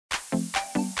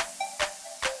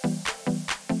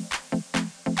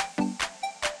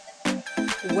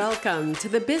Welcome to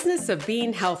the business of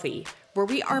being healthy, where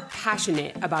we are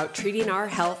passionate about treating our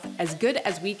health as good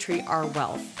as we treat our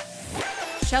wealth.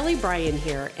 Shelly Bryan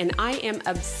here, and I am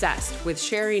obsessed with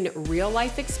sharing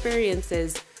real-life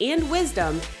experiences and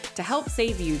wisdom to help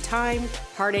save you time,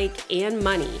 heartache, and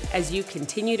money as you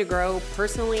continue to grow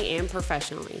personally and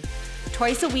professionally.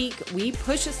 Twice a week, we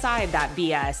push aside that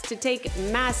BS to take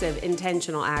massive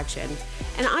intentional action.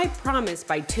 And I promise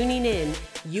by tuning in,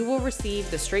 you will receive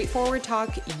the straightforward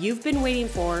talk you've been waiting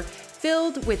for,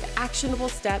 filled with actionable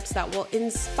steps that will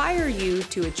inspire you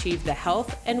to achieve the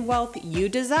health and wealth you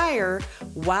desire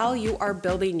while you are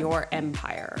building your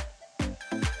empire.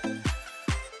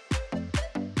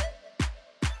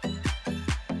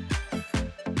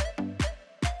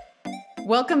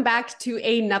 Welcome back to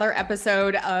another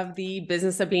episode of the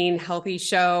Business of Being Healthy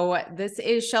show. This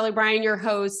is Shelly Bryan, your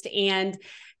host, and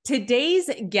today's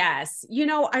guest,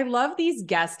 I love these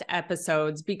guest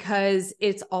episodes because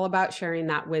it's all about sharing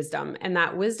that wisdom, and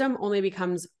that wisdom only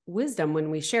becomes wisdom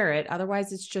when we share it.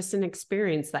 Otherwise, it's just an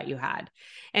experience that you had.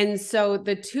 And so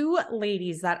the two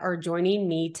ladies that are joining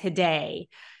me today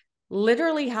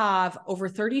literally have over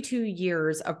 32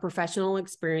 years of professional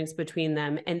experience between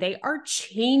them, and they are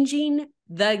changing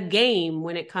the game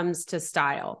when it comes to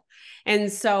style. And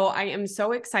so I am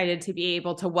so excited to be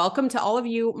able to welcome to all of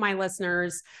you, my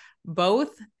listeners, both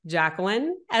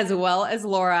Jaclyn as well as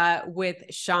Laura with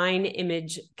Shine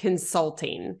Image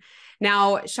Consulting.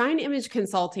 Now, Shine Image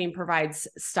Consulting provides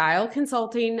style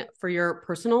consulting for your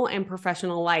personal and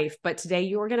professional life. But today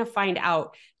you are going to find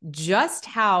out just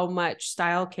how much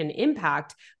style can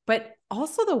impact, but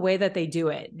also the way that they do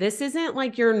it. This isn't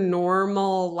like your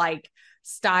normal,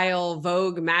 style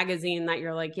Vogue magazine that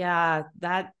you're like, I'm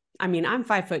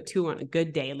 5'2" on a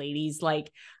good day, ladies.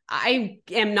 I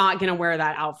am not going to wear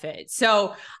that outfit.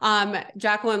 So,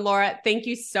 Jaclyn and Laura, thank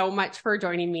you so much for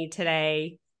joining me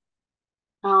today.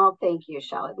 Oh, thank you,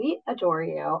 Shelly. We adore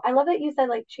you. I love that you said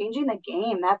changing the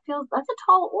game. That's a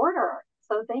tall order.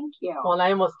 So thank you. Well, and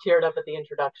I almost teared up at the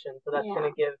introduction. So that's going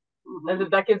to give,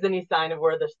 that gives any sign of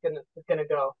where this is going to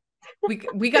go.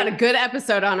 We got a good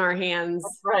episode on our hands.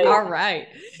 Right. All right.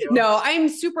 No, I'm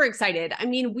super excited.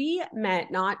 We met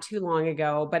not too long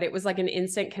ago, but it was like an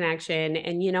instant connection.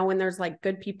 And when there's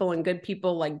good people and good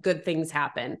people, good things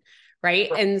happen.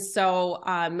 Right. And so,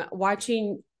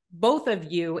 watching both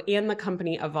of you and the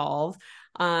company evolve,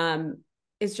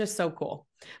 is just so cool.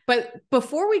 But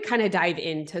before we kind of dive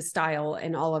into style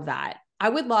and all of that, I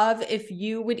would love if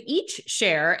you would each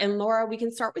share, and Laura, we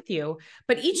can start with you,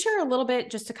 but each share a little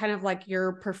bit just to kind of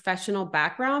your professional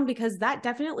background, because that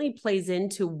definitely plays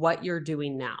into what you're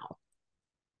doing now.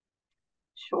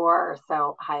 Sure.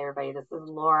 So hi, everybody. This is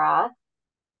Laura.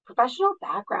 Professional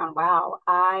background. Wow.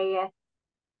 I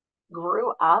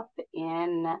grew up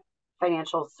in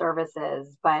financial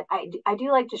services, but I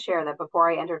do like to share that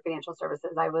before I entered financial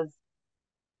services, I was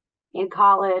in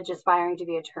college aspiring to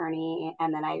be an attorney.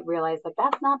 And then I realized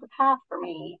that's not the path for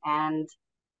me, and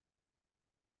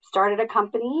started a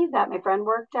company that my friend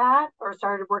worked at, or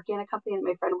started working in a company that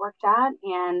my friend worked at,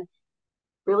 and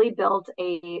really built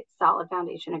a solid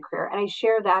foundation and career. And I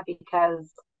share that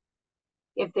because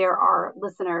if there are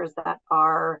listeners that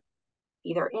are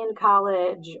either in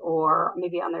college or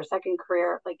maybe on their second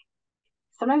career,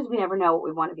 sometimes we never know what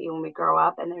we want to be when we grow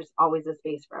up, and there's always a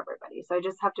space for everybody. So I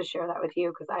just have to share that with you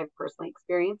because I've personally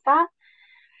experienced that.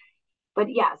 But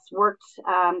yes, worked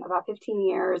about 15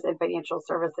 years in financial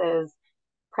services,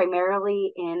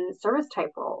 primarily in service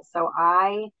type roles. So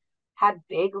I had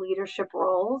big leadership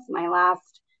roles. My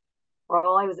last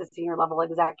role, I was a senior level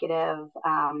executive,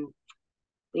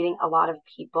 leading a lot of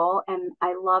people, and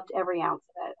I loved every ounce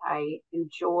of it. I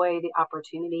enjoy the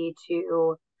opportunity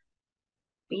to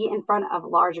be in front of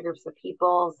larger groups of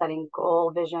people, setting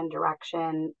goal, vision,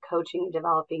 direction, coaching,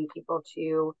 developing people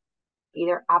to be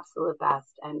their absolute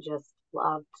best, and just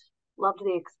loved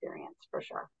the experience for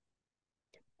sure.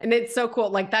 And it's so cool.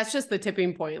 That's just the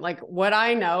tipping point. What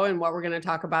I know and what we're going to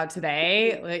talk about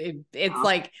today,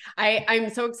 I'm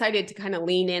so excited to kind of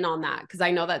lean in on that, because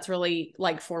I know that's really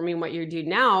forming what you do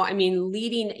now.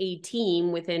 Leading a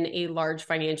team within a large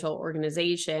financial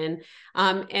organization,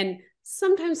 and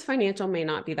sometimes financial may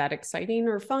not be that exciting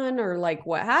or fun or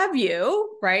what have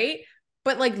you, right?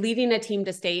 But leading a team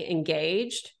to stay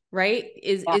engaged, right,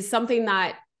 is something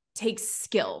that takes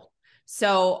skill.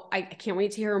 So I can't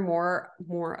wait to hear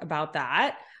more about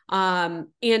that. And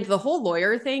the whole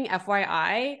lawyer thing,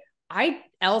 FYI,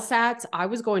 LSATs, I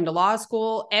was going to law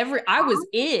school. I was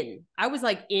in,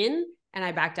 and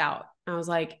I backed out. I was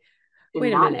like,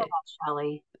 wait a minute,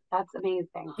 Shelly. That's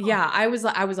amazing. Yeah. I was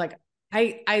like,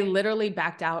 I literally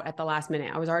backed out at the last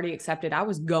minute. I was already accepted. I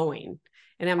was going,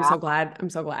 and I'm so glad. I'm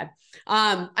so glad.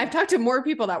 I've talked to more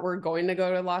people that were going to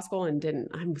go to law school and didn't.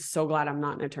 I'm so glad I'm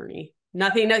not an attorney.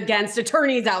 Nothing against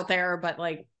attorneys out there, but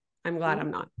like, I'm glad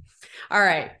I'm not. All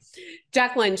right.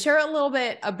 Jaclyn, share a little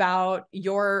bit about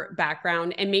your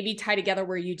background and maybe tie together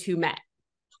where you two met.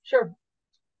 Sure.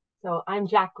 So I'm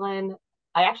Jaclyn.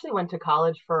 I actually went to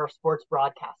college for sports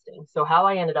broadcasting. So how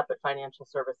I ended up at financial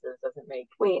services doesn't make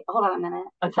Wait, hold on a minute.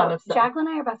 a ton of sense. Jaclyn and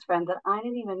I are best friends, and I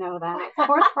didn't even know that.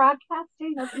 Sports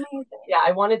broadcasting, that's amazing. Yeah,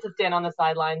 I wanted to stand on the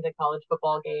sidelines at college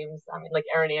football games. I mean, like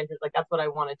Erin Andrews, like that's what I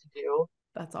wanted to do.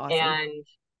 That's awesome.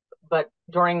 But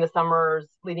during the summers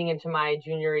leading into my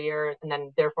junior year and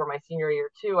then therefore my senior year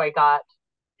too, I got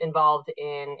involved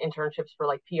in internships for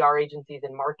like PR agencies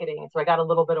and marketing. So I got a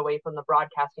little bit away from the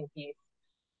broadcasting piece.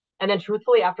 And then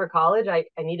truthfully, after college, I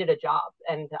needed a job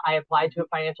and I applied to a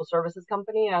financial services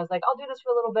company. And I was like, I'll do this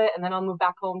for a little bit and then I'll move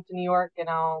back home to New York and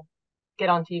I'll get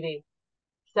on TV.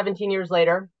 17 years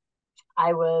later,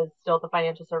 I was still at the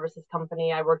financial services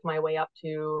company. I worked my way up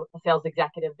to a sales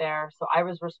executive there. So I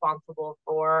was responsible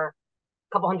for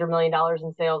a couple $100 million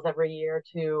in sales every year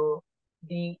to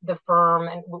the firm.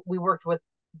 And we worked with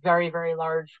very, very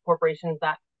large corporations,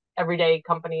 that everyday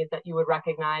companies that you would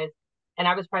recognize. And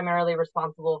I was primarily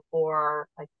responsible for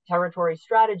like territory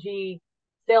strategy,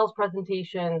 sales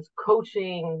presentations,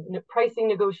 coaching, pricing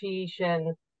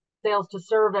negotiations, sales to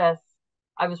service.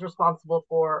 I was responsible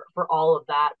for all of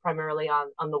that, primarily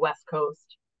on the West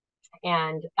Coast.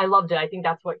 And I loved it. I think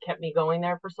that's what kept me going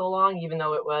there for so long, even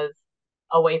though it was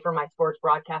away from my sports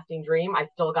broadcasting dream. I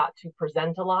still got to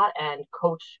present a lot and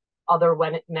coach other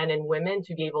men and women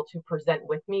to be able to present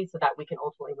with me so that we can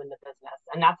ultimately win the business.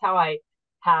 And that's how I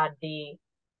had the,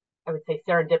 I would say,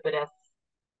 serendipitous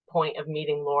point of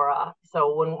meeting Laura.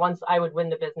 So once I would win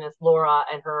the business, Laura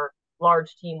and her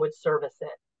large team would service it.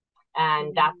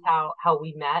 And that's how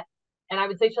we met. And I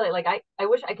would say, Shelly, like, I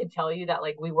wish I could tell you that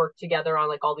like we worked together on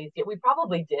like all these, we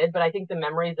probably did, but I think the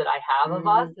memories that I have of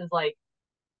us is like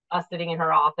us sitting in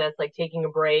her office, like taking a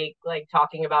break, like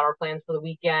talking about our plans for the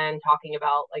weekend, talking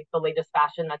about like the latest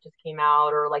fashion that just came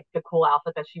out or like the cool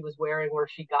outfit that she was wearing, where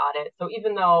she got it. So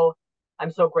even though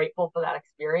I'm so grateful for that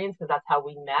experience, because that's how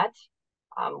we met,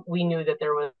 we knew that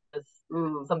there was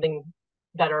something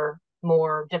better,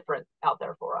 more different out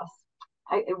there for us.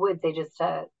 I would say, just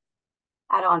to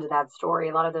add on to that story,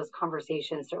 a lot of those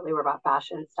conversations certainly were about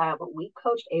fashion and style, but we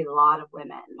coached a lot of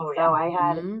women. So I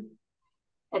had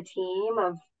a team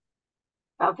of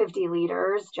about 50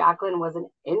 leaders. Jaclyn was an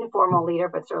informal leader,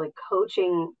 but certainly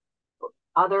coaching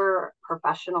other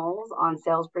professionals on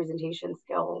sales presentation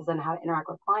skills and how to interact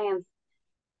with clients.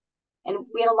 And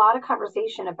we had a lot of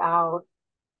conversation about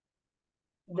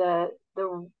the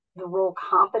role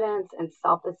confidence and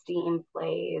self-esteem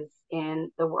plays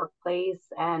in the workplace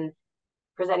and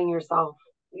presenting yourself,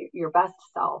 your best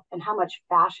self, and how much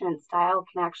fashion and style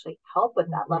can actually help with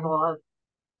that level of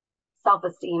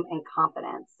self-esteem and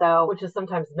confidence. So, which is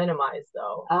sometimes minimized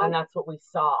though. And that's what we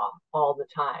saw all the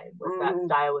time, was that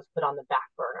style was put on the back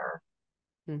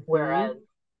burner. Whereas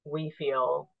we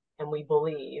feel and we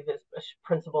believe is a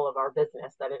principle of our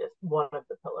business that it is one of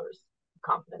the pillars of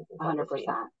confidence and self-esteem.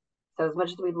 100%. So as much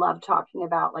as we love talking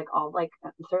about like all, like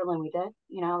certainly we did,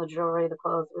 you know, the jewelry, the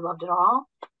clothes, we loved it all.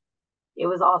 It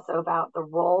was also about the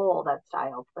role that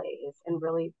style plays in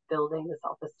really building the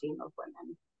self-esteem of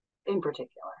women in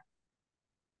particular.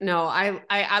 No, I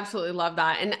absolutely love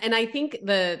that. And I think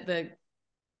we're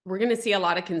going to see a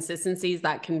lot of consistencies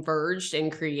that converged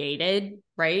and created,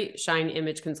 right? Shine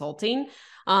Image Consulting.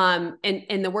 And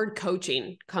the word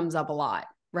coaching comes up a lot,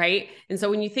 right? And so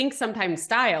when you think sometimes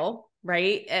style,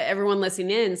 right? Everyone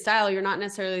listening in, style, you're not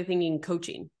necessarily thinking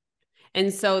coaching.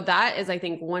 And so that is, I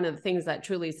think, one of the things that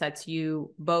truly sets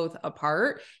you both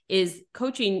apart is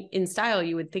coaching in style.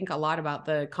 You would think a lot about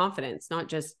the confidence, not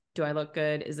just, do I look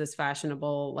good? Is this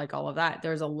fashionable? Like all of that.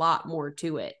 There's a lot more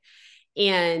to it.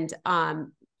 And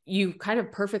you kind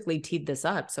of perfectly teed this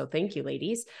up. So thank you,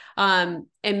 ladies. And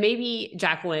maybe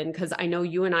Jaclyn, because I know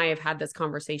you and I have had this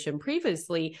conversation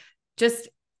previously, just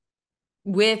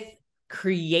with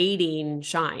creating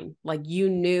Shine, like you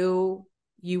knew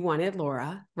you wanted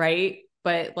Laura, right?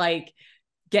 But like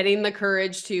getting the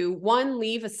courage to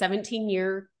leave a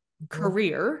 17-year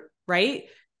career, right?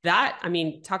 That, I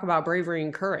mean, talk about bravery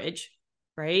and courage,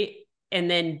 right? And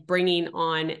then bringing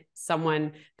on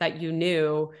someone that you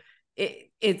knew,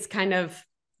 it's kind of,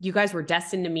 you guys were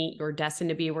destined to meet, you're destined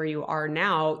to be where you are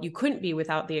now. You couldn't be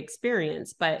without the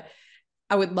experience, but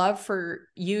I would love for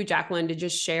you, Jaclyn, to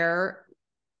just share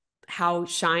how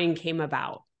Shine came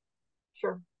about.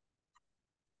 Sure.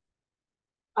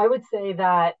 I would say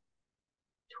that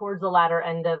towards the latter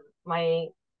end of my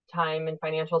time in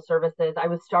financial services, I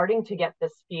was starting to get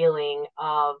this feeling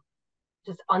of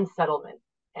just unsettlement.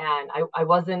 And I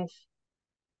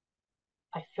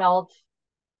felt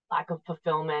lack of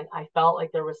fulfillment. I felt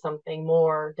like there was something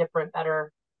more, different,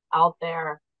 better out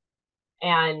there.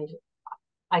 And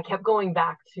I kept going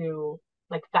back to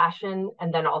like fashion.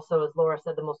 And then also, as Laura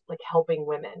said, the most like helping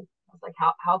women. I was like,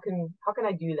 how can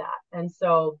I do that? And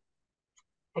so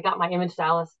I got my image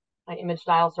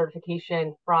style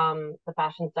certification from the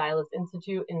Fashion Stylist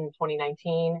Institute in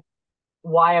 2019.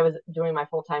 While I was doing my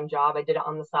full-time job, I did it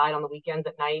on the side on the weekends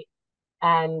at night.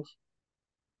 And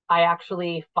I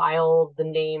actually filed the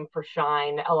name for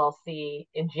Shine LLC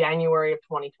in January of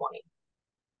 2020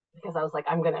 because I was like,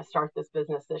 I'm going to start this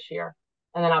business this year.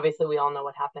 And then obviously we all know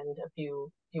what happened a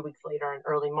few weeks later in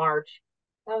early March.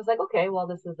 And I was like, okay, well,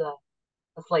 this is a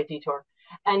slight detour.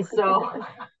 And so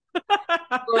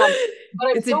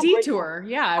but it's a detour.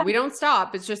 Grateful. Yeah. We don't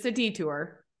stop. It's just a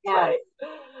detour. Yeah. Right.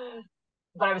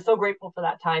 But I was so grateful for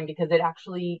that time because it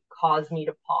actually caused me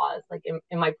to pause. Like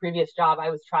in my previous job, I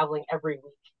was traveling every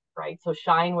week, right? So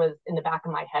Shine was in the back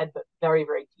of my head, but very,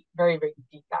 very deep, very, very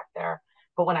deep back there.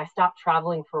 But when I stopped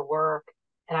traveling for work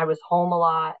and I was home a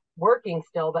lot, working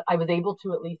still, but I was able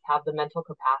to at least have the mental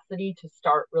capacity to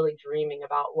start really dreaming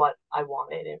about what I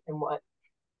wanted and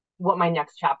what my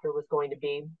next chapter was going to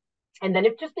be. And then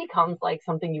it just becomes like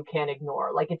something you can't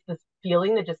ignore. Like it's this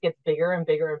feeling that just gets bigger and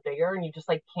bigger and bigger, and you just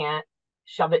like can't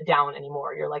shove it down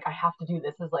anymore. You're like, I have to do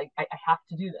this. Is like, I have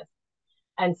to do this.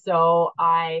 And so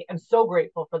I am so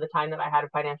grateful for the time that I had in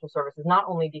financial services, not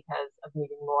only because of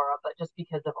meeting Laura, but just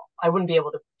because of, I wouldn't be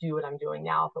able to do what I'm doing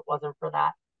now if it wasn't for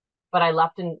that. But I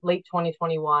left in late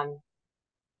 2021.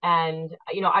 And,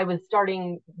 you know, I was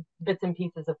starting bits and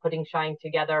pieces of putting Shine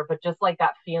together, but just like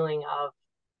that feeling of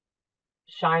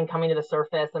Shine coming to the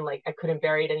surface and like I couldn't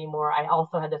bury it anymore. I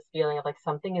also had this feeling of like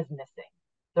something is missing.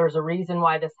 There's a reason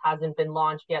why this hasn't been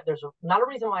launched yet. There's not a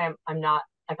reason why I'm not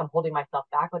like I'm holding myself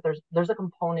back, but there's a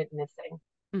component missing.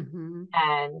 Mm-hmm.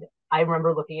 And I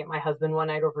remember looking at my husband one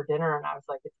night over dinner and I was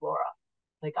like, it's Laura.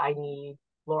 Like I need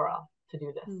Laura to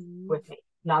do this with me.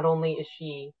 Not only is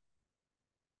she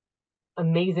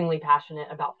amazingly passionate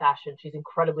about fashion, she's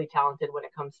incredibly talented when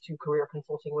it comes to career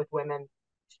consulting with women.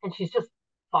 And she's just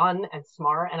fun and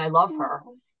smart and I love her.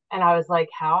 And I was like,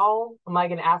 how am I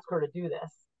going to ask her to do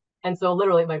this? And so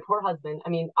literally my poor husband, I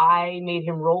mean, I made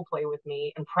him role play with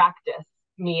me and practice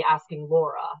me asking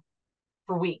Laura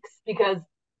for weeks because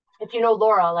if you know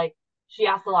Laura, like she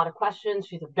asks a lot of questions.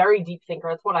 She's a very deep thinker.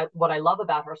 That's what I love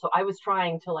about her. So I was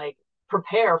trying to like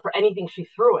prepare for anything she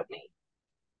threw at me.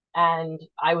 And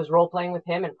I was role playing with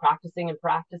him and practicing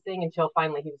until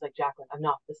finally he was like, Jaclyn,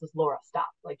 enough. This is Laura. Stop.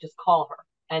 Like just call her.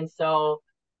 And so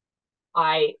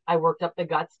I worked up the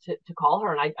guts to call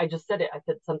her. And I just said it. I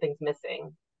said, something's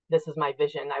missing. This is my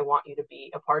vision. I want you to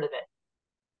be a part of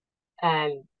it.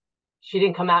 And she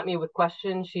didn't come at me with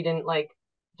questions. She didn't like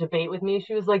debate with me.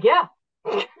 She was like, yeah.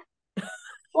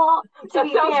 Well,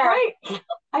 that sounds great.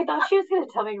 I thought she was going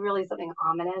to tell me really something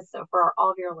ominous. So for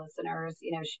all of your listeners,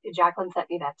 you know, Jaclyn sent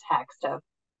me that text of,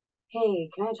 hey,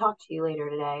 can I talk to you later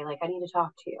today? Like, I need to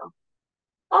talk to you.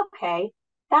 Okay.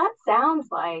 That sounds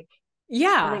like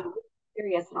something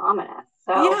serious and ominous.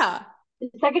 So yeah. The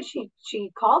second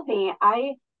she called me,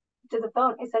 I to the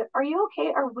phone, I said, are you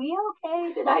okay? Are we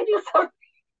okay? Did I do something?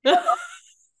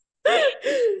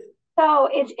 So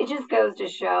it just goes to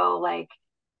show, like,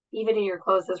 even in your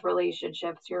closest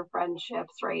relationships, your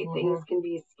friendships, right? Mm-hmm. Things can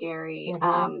be scary.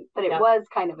 Mm-hmm. But it was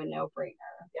kind of a no-brainer,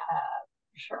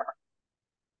 for sure.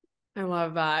 I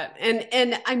love that.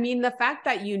 And I mean, the fact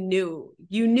that you knew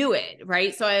it,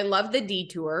 right? So I love the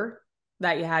detour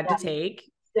that you had to take.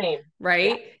 Same.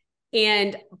 Right. Yeah.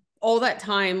 And all that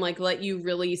time, like, let you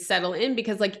really settle in,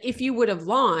 because like, if you would have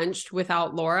launched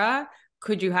without Laura,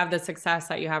 could you have the success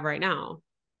that you have right now?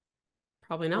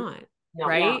 Probably not. No,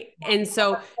 right. No. And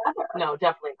so, no,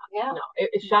 definitely not. Yeah. No,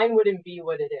 Shine wouldn't be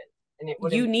what it is. And it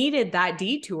you needed that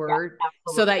detour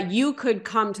so that you could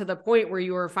come to the point where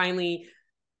you were finally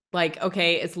like,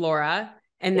 okay, it's Laura.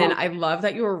 And then I love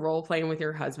that you were role playing with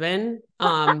your husband.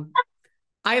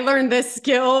 I learned this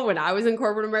skill when I was in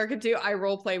corporate America too. I've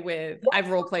role played with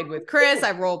Chris.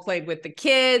 I've role played with the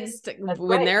kids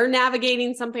when they're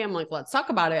navigating something. I'm like, let's talk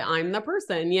about it. I'm the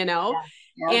person, you know?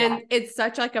 And it's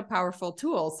such like a powerful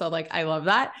tool. So like, I love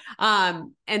that. And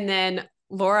then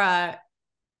Laura,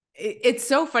 it's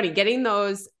so funny getting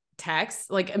those texts.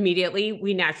 Like immediately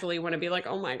we naturally want to be like,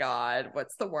 oh my God,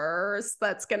 what's the worst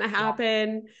that's going to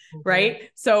happen? Right.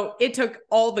 So it took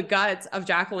all the guts of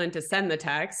Jaclyn to send the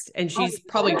text, and she's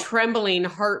probably trembling,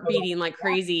 heart beating like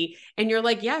crazy. And you're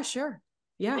like, yeah, sure.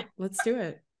 Yeah, let's do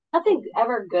it. Nothing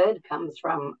ever good comes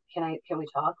from, can we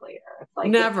talk later? It's like,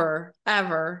 never,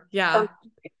 ever. Yeah.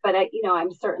 But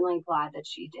I'm certainly glad that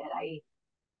she did.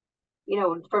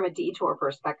 From a detour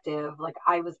perspective, like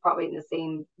I was probably in the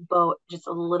same boat, just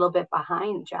a little bit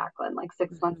behind Jaclyn, like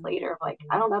 6 months later, like,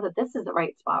 I don't know that this is the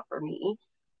right spot for me.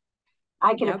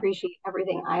 I can appreciate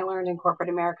everything I learned in corporate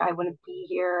America. I wouldn't be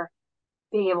here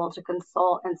being able to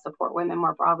consult and support women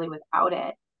more broadly without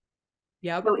it.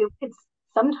 Yep. So it's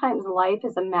sometimes life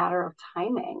is a matter of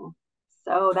timing.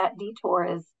 So that detour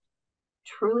is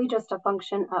truly just a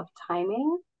function of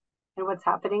timing and what's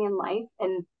happening in life.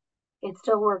 And it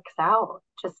still works out,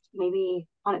 just maybe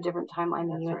on a different timeline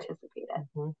than you anticipated.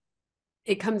 Mm-hmm.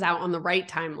 It comes out on the right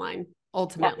timeline,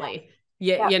 ultimately.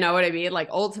 Yeah. You know what I mean? Like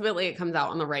ultimately it comes out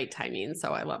on the right timing.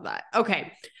 So I love that.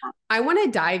 Okay. I want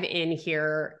to dive in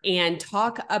here and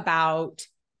talk about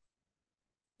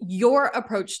your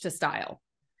approach to style.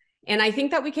 And I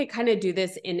think that we could kind of do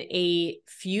this in a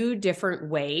few different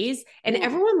ways. And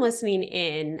everyone listening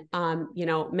in,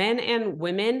 men and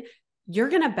women, you're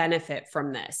going to benefit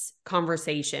from this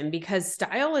conversation because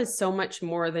style is so much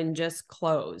more than just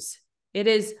clothes. It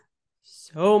is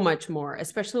so much more,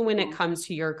 especially when it comes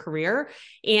to your career.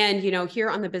 And, here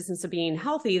on the Business of Being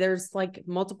Healthy, there's like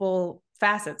multiple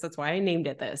facets. That's why I named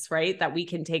it this, right? That we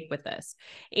can take with this.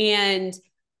 And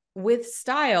with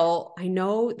style, I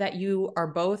know that you are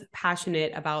both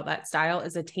passionate about that style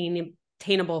is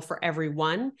attainable for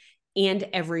everyone and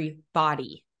every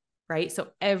body, right? So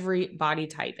every body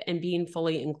type and being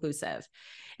fully inclusive.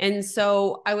 And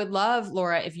so I would love,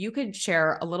 Laura, if you could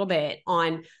share a little bit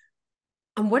on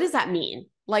what does that mean?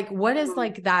 Like, what is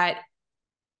like that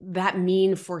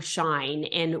mean for Shine,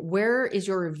 and where is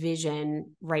your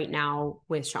vision right now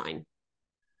with Shine?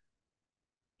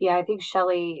 Yeah, I think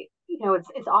Shelly,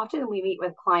 it's often we meet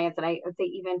with clients, and I would say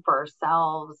even for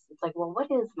ourselves, it's like, well,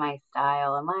 what is my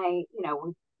style? Am I,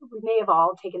 we may have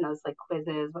all taken those like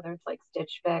quizzes, whether it's like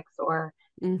Stitch Fix or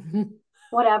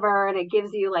whatever, and it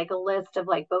gives you like a list of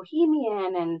like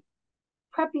bohemian and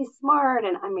preppy smart,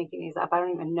 and I'm making these up, I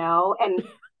don't even know. And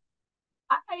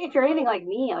if you're anything like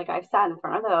me, like I've sat in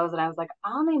front of those and I was like,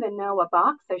 I don't even know what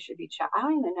box I should be checked. I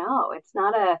don't even know. It's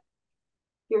not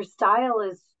your style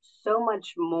is so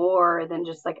much more than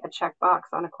just like a checkbox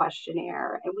on a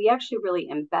questionnaire. And we actually really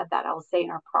embed that, I'll say, in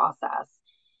our process.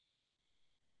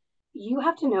 You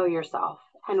have to know yourself.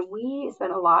 And we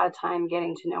spend a lot of time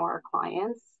getting to know our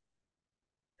clients,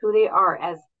 who they are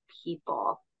as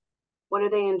people. What do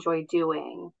they enjoy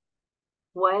doing?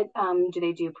 What do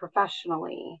they do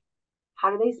professionally? How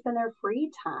do they spend their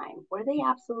free time? What do they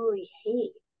absolutely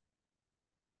hate?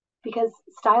 Because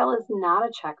style is not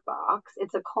a checkbox.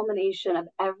 It's a culmination of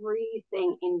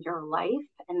everything in your life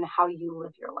and how you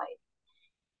live your life.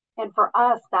 And for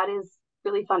us, that is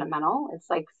really fundamental. It's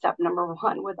like step number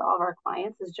one with all of our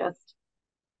clients is just,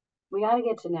 we got to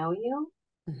get to know you.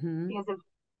 Because if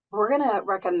we're going to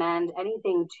recommend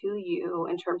anything to you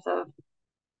in terms of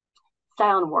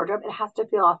style and wardrobe, it has to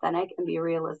feel authentic and be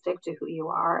realistic to who you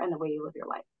are and the way you live your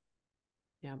life.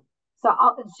 Yeah. So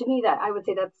to me, that I would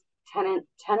say that's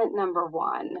tenet number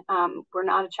one. We're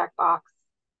not a checkbox.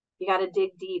 You got to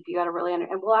dig deep. You got to really and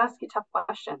we'll ask you tough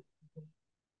questions.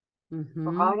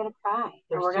 We're probably going to cry.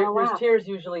 We're going to laugh. There's tears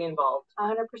usually involved.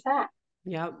 100%.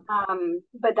 Yep.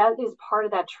 But that is part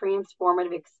of that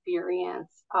transformative experience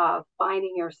of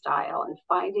finding your style and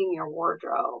finding your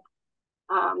wardrobe.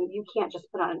 You can't just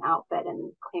put on an outfit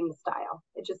and claim a style.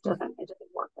 It just doesn't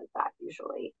work like that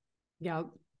usually. Yep.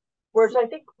 Whereas I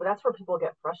think that's where people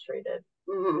get frustrated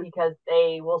because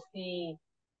they will see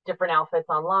different outfits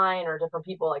online or different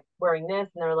people like wearing this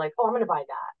and they're like, oh, I'm going to buy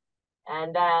that.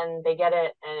 And then they get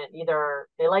it and either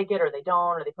they like it or they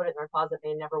don't, or they put it in their closet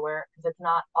and they never wear it because it's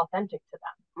not authentic to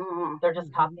them. They're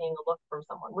just copying a look from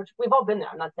someone, which we've all been there.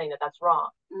 I'm not saying that that's wrong,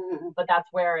 but that's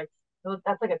where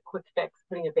that's like a quick fix,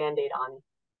 putting a Band-Aid on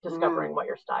discovering what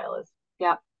your style is.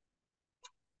 Yep.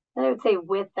 And I would say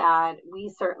with that,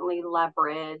 we certainly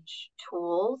leverage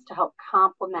tools to help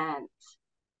complement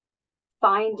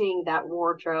finding that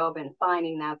wardrobe and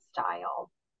finding that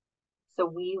style. So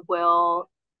we'll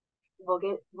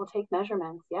take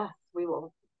measurements. Yes, we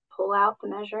will pull out the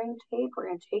measuring tape. We're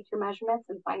going to take your measurements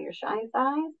and find your Shine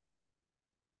size.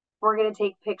 We're going to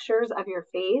take pictures of your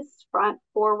face, front,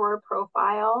 forward,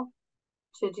 profile,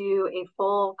 to do a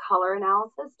full color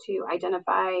analysis to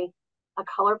identify a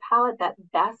color palette that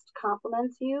best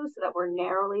complements you so that we're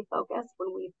narrowly focused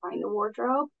when we find the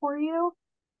wardrobe for you.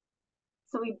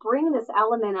 So we bring this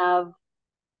element of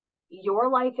your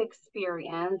life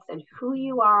experience and who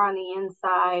you are on the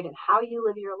inside and how you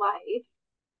live your life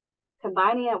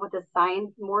combining it with a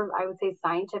more, I would say,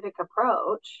 scientific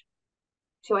approach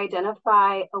to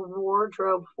identify a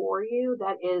wardrobe for you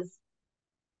that is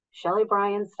Shelley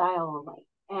Bryan style only.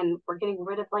 And we're getting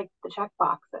rid of like the check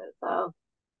boxes of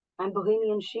I'm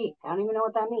bohemian chic. I don't even know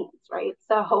what that means, right?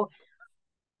 So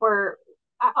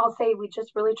I'll say we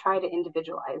just really try to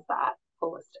individualize that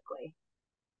holistically.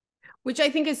 Which I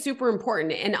think is super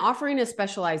important. And offering a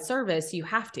specialized service, you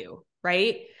have to,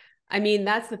 right? I mean,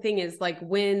 that's the thing is like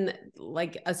when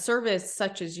like a service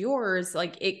such as yours,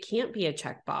 like it can't be a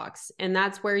checkbox. And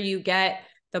that's where you get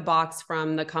the box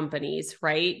from the companies,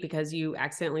 right? Because you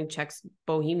accidentally checked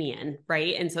bohemian,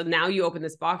 right? And so now you open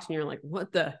this box and you're like,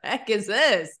 what the heck is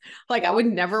this? Like, I would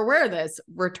never wear this.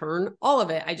 Return all of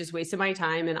it. I just wasted my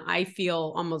time and I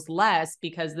feel almost less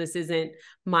because this isn't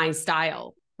my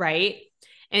style, right?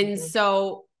 And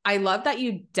so I love that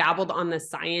you dabbled on the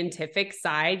scientific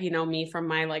side, you know, me from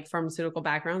my like pharmaceutical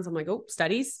backgrounds. I'm like, oh,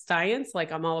 studies, science,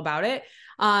 like I'm all about it.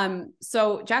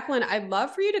 So Jaclyn, I'd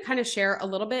love for you to kind of share a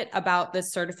little bit about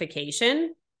this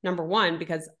certification, number one,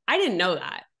 because I didn't know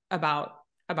that about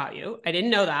you. I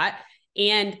didn't know that.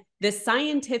 And the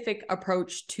scientific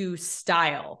approach to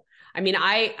style. I mean,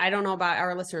 I don't know about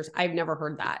our listeners. I've never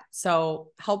heard that.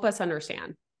 So help us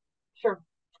understand. Sure.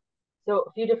 So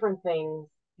a few different things.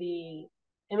 The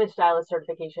image stylist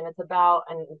certification, it's about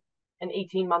an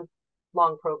 18-month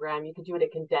long program. You could do it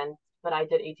at condensed, but I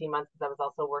did 18 months because I was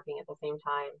also working at the same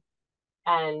time.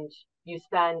 And you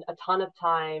spend a ton of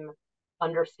time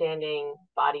understanding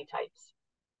body types.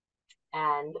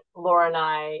 And Laura and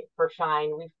I, for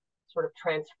Shine, we've sort of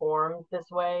transformed this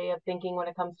way of thinking when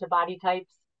it comes to body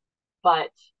types.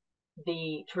 But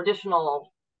the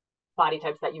traditional body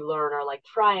types that you learn are like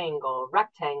triangle,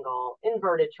 rectangle,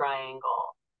 inverted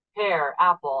triangle, pear,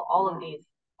 apple, all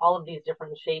of these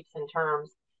different shapes and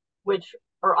terms, which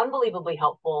are unbelievably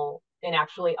helpful in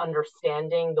actually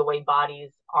understanding the way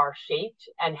bodies are shaped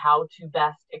and how to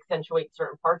best accentuate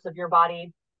certain parts of your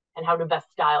body and how to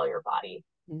best style your body.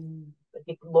 I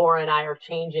think Laura and I are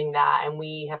changing that, and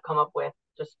we have come up with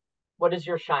just what is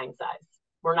your shine size?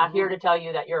 We're not here to tell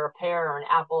you that you're a pear or an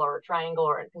apple or a triangle,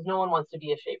 or because no one wants to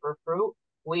be a shape or fruit.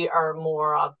 We are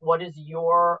more of what is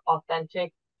your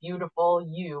authentic, beautiful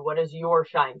you? What is your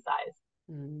shine size?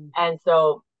 And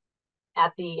so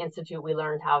at the Institute, we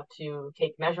learned how to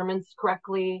take measurements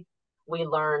correctly. We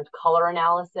learned color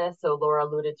analysis. So Laura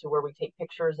alluded to where we take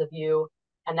pictures of you,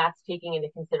 and that's taking into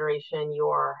consideration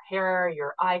your hair,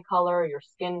 your eye color, your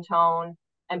skin tone,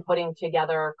 and putting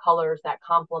together colors that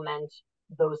complement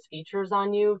those features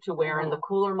on you to wear in the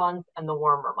cooler months and the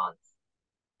warmer months.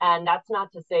 And that's not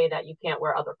to say that you can't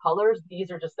wear other colors.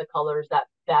 These are just the colors that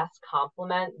best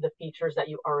complement the features that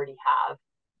you already have.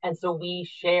 And so we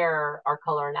share our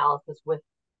color analysis with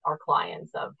our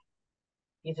clients of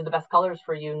these are the best colors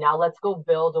for you. Now let's go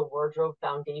build a wardrobe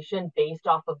foundation based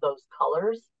off of those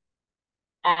colors.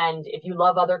 And if you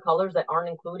love other colors that aren't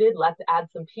included, let's add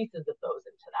some pieces of those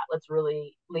into that. Let's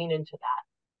really lean into that.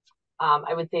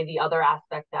 I would say the other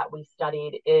aspect that we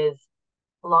studied is,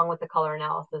 along with the color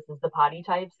analysis, is the body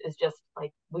types, is just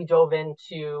like we dove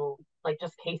into like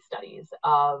just case studies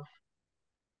of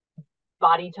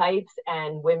body types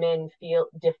and women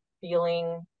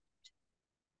feeling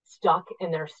stuck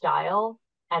in their style,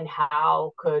 and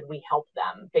how could we help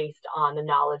them based on the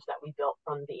knowledge that we built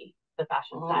from the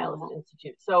Fashion Stylist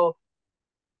Institute. So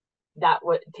that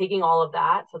taking all of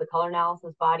that, so the color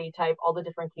analysis, body type, all the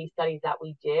different case studies that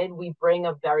we did, we bring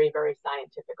a very, very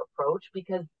scientific approach,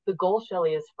 because the goal,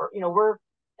 Shelley, is for, we're,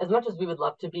 as much as we would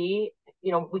love to be,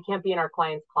 we can't be in our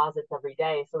clients' closets every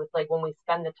day. So it's like when we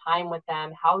spend the time with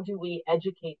them, how do we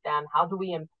educate them? How do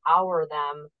we empower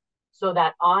them so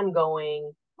that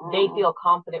ongoing they feel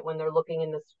confident when they're looking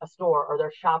in a store or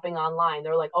they're shopping online?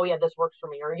 They're like, oh yeah, this works for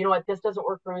me. Or you know what, this doesn't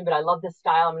work for me, but I love this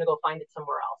style. I'm going to go find it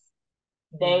somewhere else.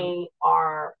 They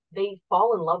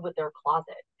fall in love with their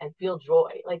closet and feel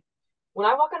joy. Like when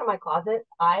I walk into my closet,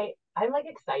 I'm like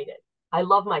excited. I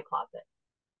love my closet.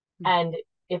 And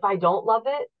if I don't love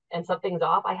it and something's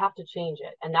off, I have to change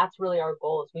it. And that's really our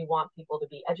goal, is we want people to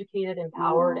be educated,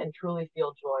 empowered, and truly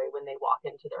feel joy when they walk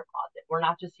into their closet. We're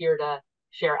not just here to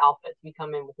share outfits. We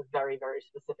come in with a very, very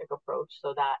specific approach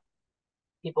so that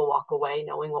people walk away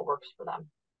knowing what works for them.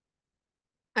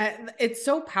 It's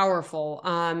so powerful.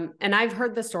 And I've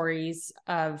heard the stories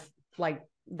of like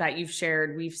that you've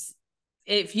shared.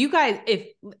 If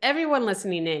everyone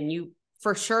listening in, you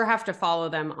for sure have to follow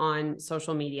them on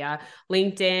social media,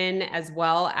 LinkedIn, as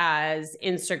well as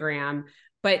Instagram.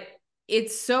 But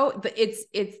it's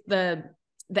the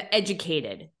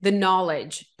educated, the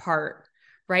knowledge part,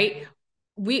 right?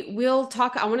 we'll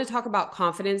talk, I want to talk about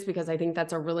confidence because I think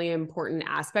that's a really important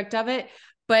aspect of it,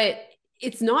 but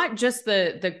it's not just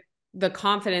the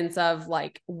confidence of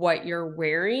like what you're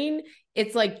wearing.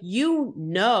 It's like, you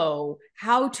know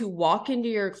how to walk into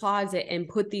your closet and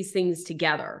put these things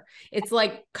together. It's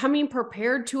like coming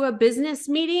prepared to a business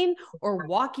meeting or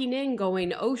walking in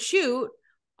going, oh shoot,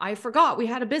 I forgot we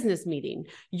had a business meeting.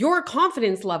 Your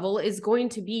confidence level is going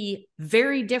to be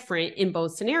very different in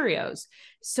both scenarios.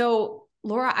 So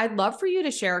Laura, I'd love for you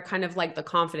to share kind of like the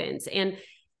confidence and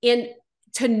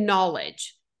to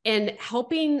knowledge and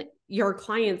helping your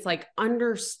clients like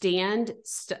understand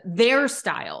their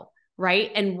style,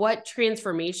 right? And what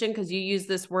transformation, because you used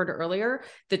this word earlier,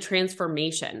 the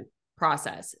transformation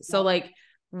process. So like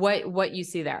what you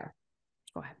see there.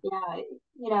 Go ahead.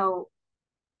 Yeah,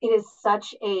 it is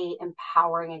such a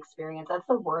empowering experience. That's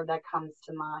the word that comes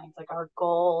to mind. Like, our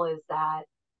goal is that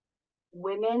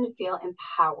women feel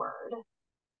empowered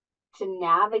to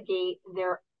navigate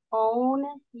their own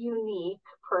unique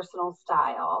personal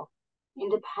style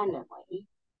independently,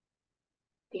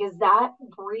 because that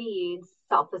breeds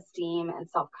self-esteem and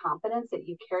self-confidence that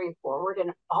you carry forward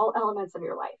in all elements of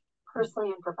your life, personally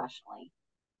and professionally.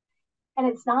 And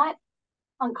it's not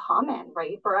uncommon,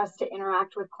 right, for us to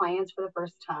interact with clients for the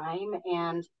first time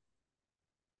and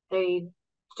they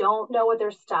don't know what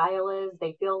their style is.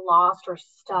 They feel lost or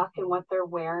stuck in what they're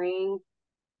wearing.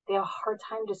 They have a hard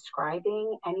time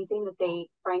describing anything that they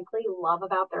frankly love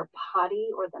about their body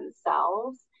or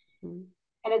themselves. Mm-hmm.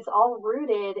 And it's all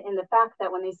rooted in the fact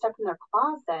that when they step in their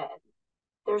closet,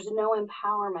 there's no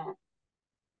empowerment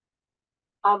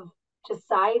of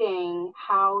deciding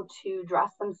how to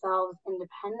dress themselves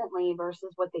independently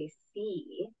versus what they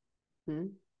see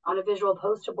on a visual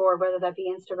poster board, whether that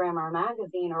be Instagram or a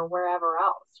magazine or wherever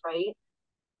else, right?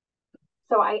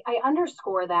 So I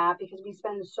underscore that because we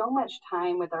spend so much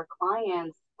time with our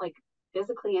clients, like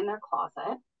physically in their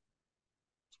closet,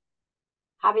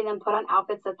 having them put on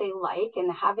outfits that they like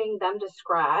and having them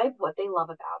describe what they love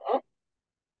about it.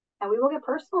 And we will get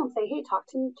personal and say, hey, talk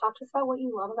to us about what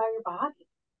you love about your body.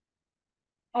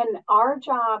 And our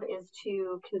job is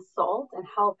to consult and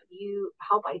help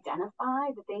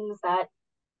identify the things that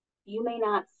you may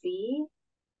not see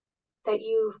that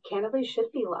you candidly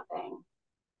should be loving.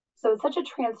 So it's such a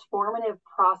transformative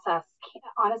process,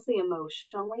 honestly,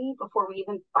 emotionally, before we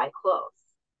even buy clothes.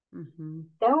 Mm-hmm.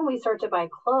 Then when we start to buy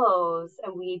clothes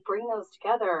and we bring those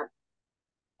together,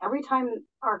 every time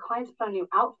our clients put on a new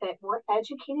outfit, we're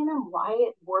educating them why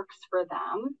it works for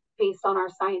them based on our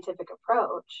scientific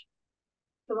approach.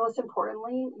 But most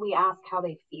importantly, we ask how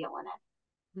they feel in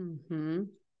it. Mm-hmm.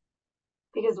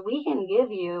 Because we can give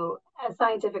you a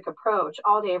scientific approach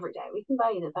all day, every day. We can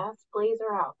buy you the best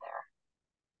blazer out there.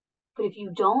 But if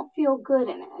you don't feel good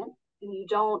in it, and you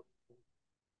don't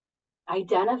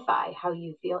identify how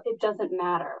you feel, it doesn't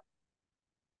matter.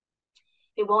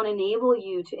 It won't enable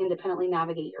you to independently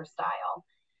navigate your style.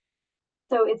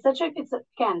 So it's such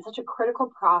a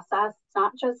critical process. It's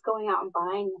not just going out and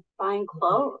buying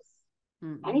clothes.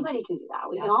 Mm-hmm. Anybody can do that.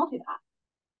 We can all do that.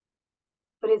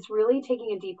 But it's really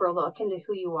taking a deeper look into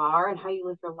who you are and how you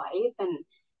live your life and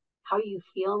how you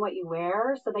feel and what you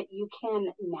wear so that you can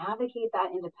navigate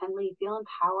that independently, feel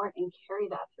empowered, and carry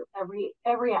that through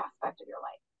every aspect of your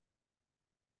life.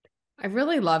 I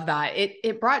really love that.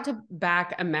 It brought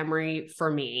back a memory for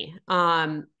me.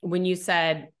 When you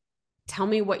said, tell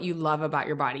me what you love about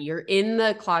your body. You're in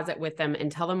the closet with them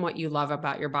and tell them what you love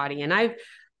about your body. And I'm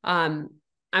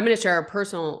going to share a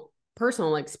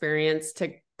personal experience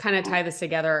to kind of tie this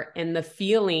together. And the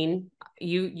feeling,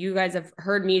 you guys have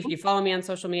heard me, if you follow me on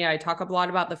social media, I talk a lot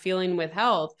about the feeling with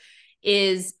health.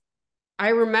 Is I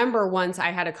remember once I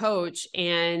had a coach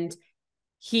and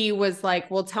he was like,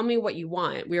 well, tell me what you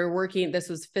want. We were working, this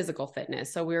was physical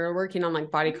fitness. So we were working on like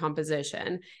body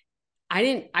composition.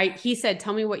 He said,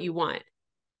 tell me what you want.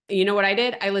 You know what I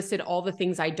did? I listed all the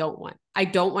things I don't want. I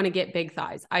don't want to get big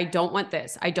thighs. I don't want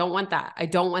this. I don't want that. I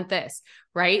don't want this.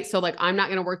 Right. So like, I'm not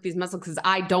going to work these muscles because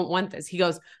I don't want this. He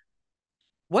goes,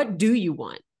 what do you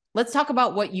want? Let's talk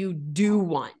about what you do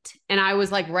want. And I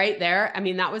was like, right there. I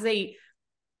mean, that was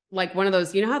like one of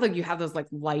those, you know how you have those like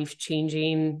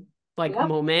life-changing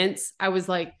moments. I was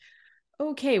like,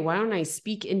 okay, why don't I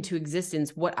speak into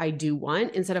existence what I do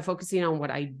want instead of focusing on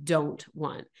what I don't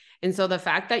want? And so the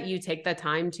fact that you take the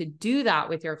time to do that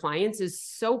with your clients is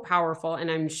so powerful.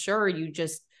 And I'm sure you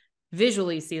just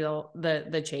visually see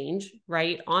the change,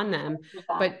 right, on them.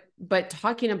 But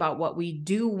talking about what we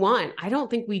do want, I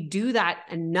don't think we do that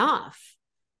enough.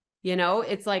 You know,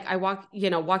 it's like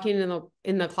walking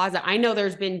in the closet. I know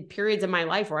there's been periods in my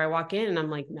life where I walk in and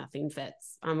I'm like, nothing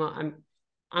fits.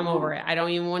 I'm over it. I don't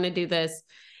even want to do this.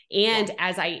 And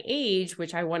as I age,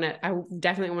 which I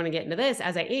definitely want to get into this,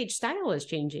 as I age, style is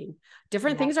changing.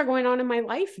 Different things are going on in my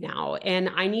life now, and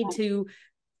I need to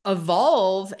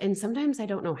evolve. And sometimes I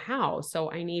don't know how.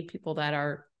 So I need people that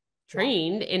are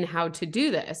trained in how to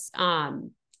do this.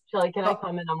 Shelly, can I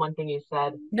comment on one thing you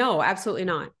said? No, absolutely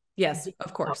not. Yes,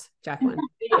 of course, Jaclyn.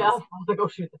 I was like, oh,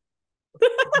 shoot.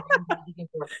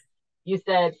 You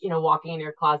said, walking in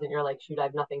your closet, and you're like, shoot, I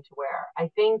have nothing to wear. I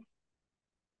think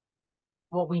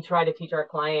what we try to teach our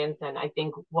clients, and I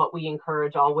think what we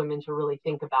encourage all women to really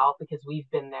think about, because we've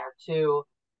been there too,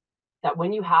 that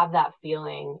when you have that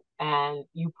feeling and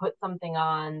you put something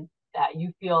on that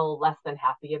you feel less than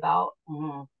happy about,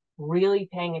 really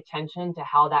paying attention to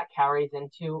how that carries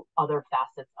into other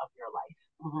facets of your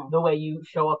life. The way you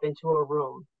show up into a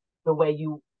room, the way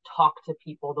you talk to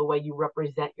people, the way you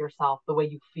represent yourself, the way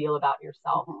you feel about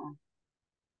yourself.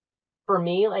 For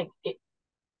me, like it,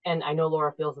 and I know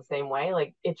Laura feels the same way,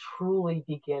 like it truly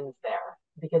begins there,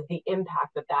 because the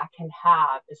impact that can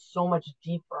have is so much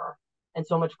deeper and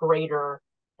so much greater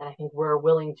than I think we're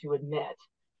willing to admit.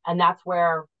 And that's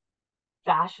where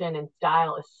fashion and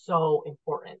style is so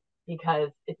important, because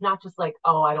it's not just like,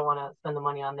 oh, I don't want to spend the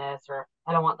money on this, or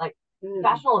I don't want, like,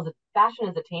 fashion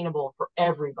is attainable for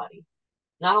everybody.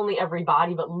 Not only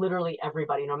everybody, but literally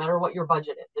everybody, no matter what your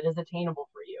budget is, it is attainable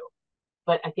for you.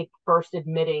 But I think first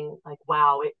admitting, like,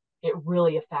 wow, it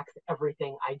really affects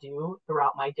everything I do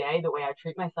throughout my day, the way I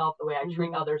treat myself, the way I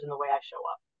treat others, and the way I show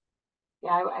up.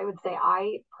 Yeah, I would say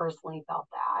I personally felt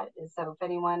that. So if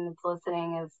anyone that's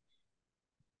listening is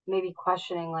maybe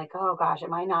questioning, like, oh gosh,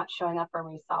 am I not showing up for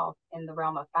myself in the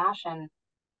realm of fashion?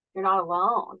 You're not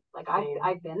alone. Like,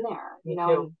 I've been there. Me too.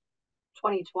 In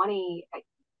 2020,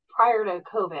 prior to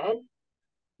COVID,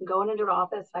 going into an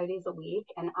office 5 days a week,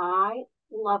 and I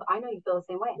know you feel the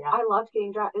same way. I loved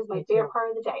getting dressed. It was my favorite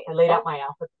part of the day. I laid out my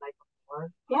outfit the night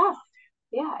before. Yes.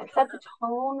 Yeah. It set the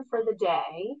tone for the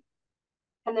day.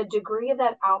 And the degree of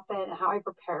that outfit and how I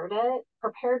prepared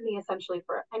me essentially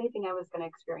for anything I was going to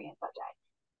experience that day.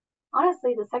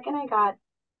 Honestly, the second I got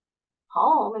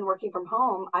home and working from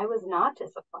home, I was not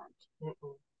disciplined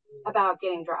about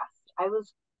getting dressed. I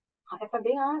was, if I'm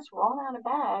being honest, rolling out of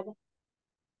bed,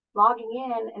 logging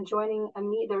in and joining a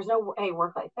meet. There was no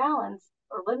work-life balance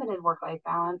or limited work-life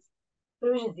balance, but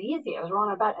it was just easy. I was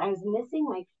rolling out of bed, and I was missing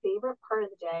my favorite part of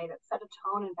the day that set a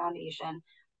tone and foundation.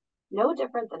 No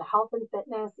different than health and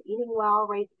fitness, eating well,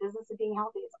 right? The business of being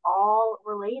healthy, it's all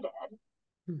related.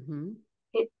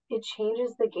 It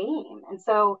changes the game. And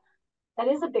so that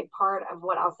is a big part of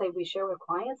what I'll say we share with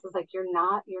clients, is like, you're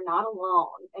not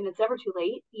alone. And it's never too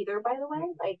late either, by the way.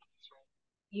 Like,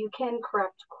 you can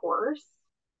correct course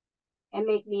and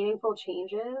make meaningful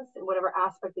changes in whatever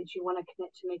aspect that you want to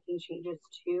commit to making changes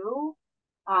to.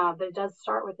 But it does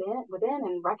start within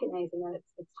and recognizing that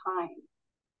it's time.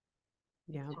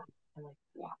 Yeah.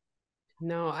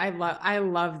 No, I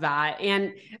love that.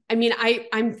 And I mean,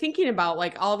 I'm thinking about,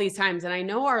 like, all these times, and I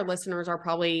know our listeners are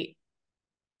probably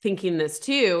thinking this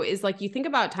too, is like, you think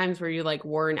about times where you like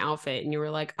wore an outfit and you were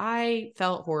like, I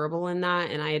felt horrible in that,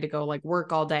 and I had to go like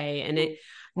work all day, and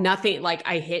nothing, like,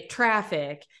 I hit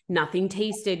traffic, nothing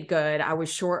tasted good. I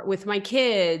was short with my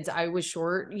kids. I was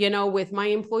short, with my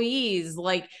employees,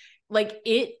 like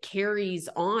it carries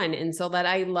on. And so that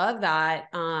I love that,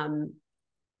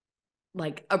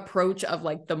 like, approach of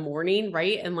like the morning,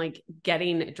 right? And like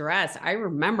getting dressed. I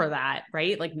remember that,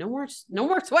 right? Like no more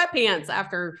sweatpants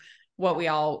after what we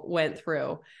all went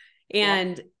through.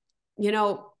 And,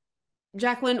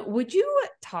 Jaclyn, would you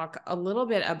talk a little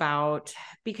bit about,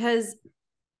 because,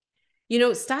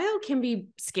 style can be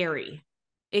scary.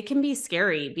 It can be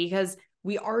scary because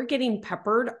we are getting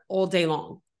peppered all day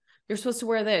long. You're supposed to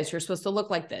wear this. You're supposed to look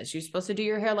like this. You're supposed to do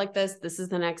your hair like this. This is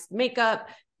the next makeup.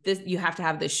 This, you have to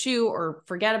have this shoe or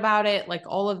forget about it. Like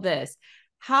all of this.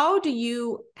 How do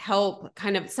you help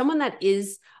kind of someone that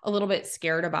is a little bit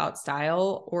scared about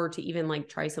style, or to even like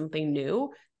try something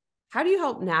new? How do you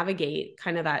help navigate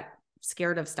kind of that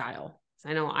scared of style?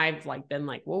 I know I've like been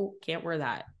like, whoa, can't wear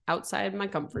that, outside my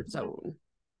comfort zone.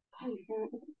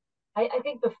 I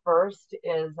think the first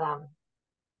is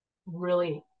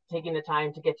really taking the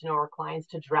time to get to know our clients,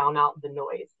 to drown out the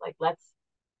noise. Like, let's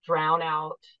drown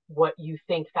out what you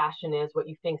think fashion is, what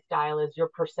you think style is, your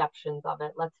perceptions of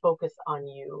it. Let's focus on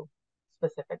you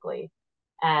specifically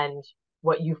and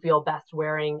what you feel best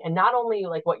wearing. And not only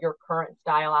like what your current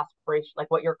style aspiration,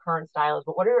 like what your current style is,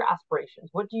 but what are your aspirations?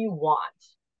 What do you want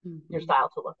your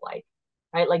style to look like,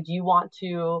 right? Like, do you want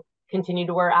to continue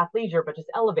to wear athleisure, but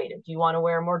just elevate it? Do you want to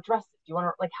wear more dresses? Do you want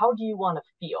to, like, how do you want to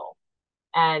feel?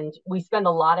 And we spend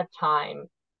a lot of time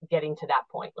getting to that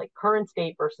point, like current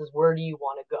state versus where do you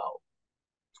want to go.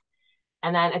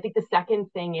 And then I think the second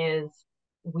thing is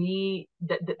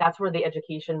that's where the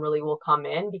education really will come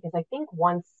in, because I think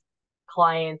once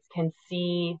clients can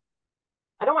see,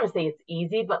 I don't want to say it's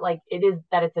easy, but like it is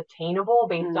that it's attainable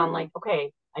based on like,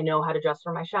 okay, I know how to dress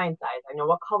for my shine size. I know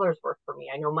what colors work for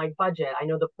me. I know my budget. I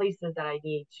know the places that I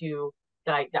need to,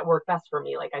 that work best for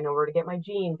me. Like I know where to get my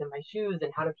jeans and my shoes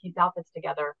and how to piece outfits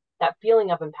together. That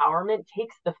feeling of empowerment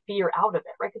takes the fear out of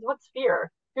it, right? Because what's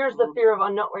fear? Fear is the fear of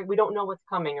unknown, right? We don't know what's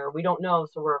coming, or we don't know,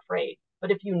 so we're afraid.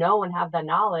 But if you know and have that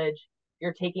knowledge,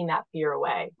 you're taking that fear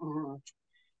away.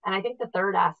 And I think the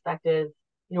third aspect is,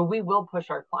 we will push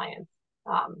our clients.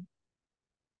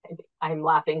 I'm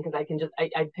laughing because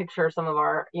I picture some of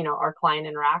our, our client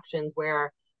interactions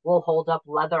where we'll hold up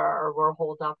leather, or we'll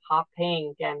hold up hot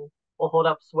pink, and we'll hold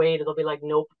up suede. It'll be like,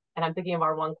 nope. And I'm thinking of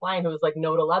our one client who was like,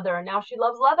 no to leather, and now she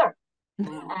loves leather.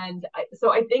 And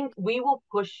so I think we will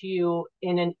push you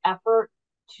in an effort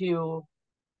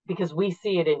because we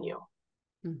see it in you.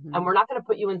 And we're not going to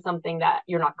put you in something that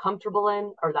you're not comfortable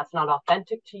in, or that's not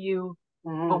authentic to you.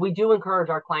 But we do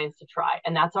encourage our clients to try.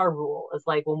 And that's our rule, is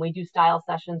like when we do style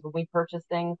sessions, when we purchase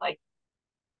things, like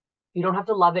you don't have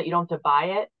to love it, you don't have to buy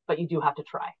it, but you do have to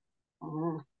try.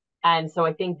 And so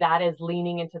I think that is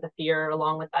leaning into the fear,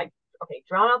 along with like, okay,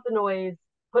 drown out the noise,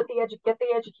 get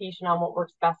the education on what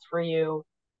works best for you,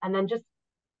 and then just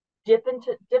dip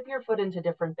your foot into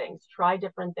different things, try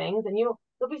different things, and you'll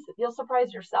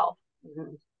surprise yourself.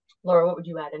 Laura, what would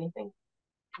you add? Anything?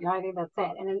 No, I think that's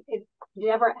it. And it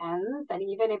never ends. And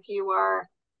even if you are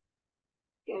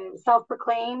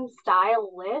self-proclaimed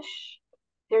stylish,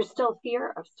 there's still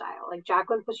fear of style. Like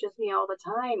Jaclyn pushes me all the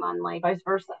time on like, vice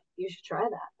versa, you should try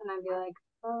that. And I'd be like,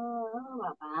 oh, I don't know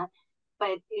about that.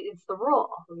 But it's the rule.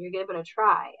 You give it a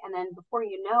try. And then before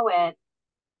you know it,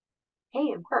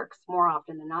 hey, it works more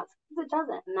often than not. Sometimes it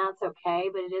doesn't. And that's okay.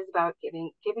 But it is about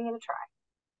giving it a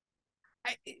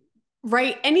try.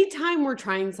 Right. Anytime we're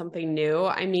trying something new,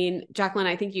 I mean, Jaclyn,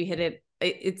 I think you hit it.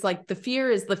 It's like the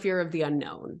fear is the fear of the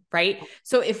unknown, right?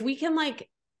 So if we can like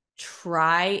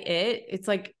try it, it's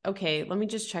like, okay, let me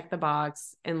just check the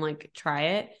box and like try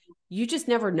it. You just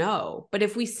never know. But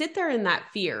if we sit there in that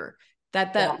fear,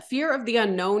 that the fear of the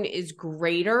unknown is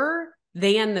greater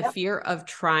than the fear of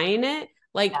trying it,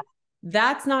 like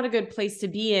that's not a good place to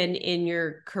be in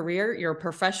your career, your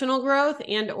professional growth,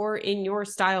 and or in your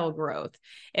style growth.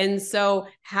 And so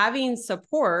having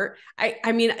support,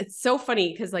 I mean, it's so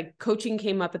funny because like coaching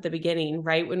came up at the beginning,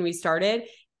 right? When we started,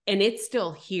 and it's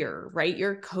still here, right?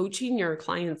 You're coaching your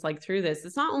clients like through this.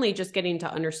 It's not only just getting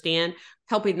to understand,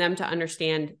 helping them to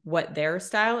understand what their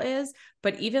style is,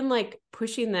 but even like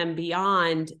pushing them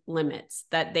beyond limits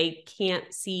that they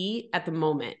can't see at the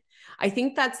moment. I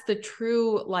think that's the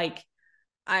true, like,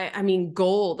 I mean,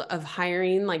 gold of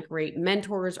hiring like great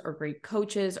mentors or great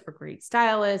coaches or great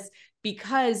stylists,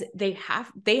 because they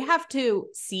have to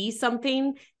see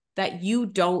something that you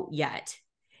don't yet.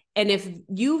 And if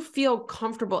you feel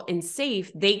comfortable and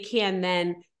safe,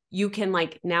 you can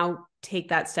like now take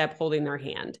that step holding their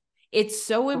hand. It's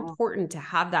so important to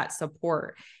have that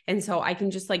support. And so I can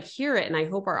just like hear it. And I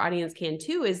hope our audience can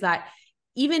too, is that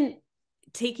even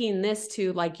taking this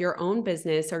to like your own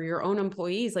business or your own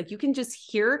employees, like you can just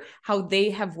hear how they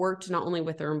have worked not only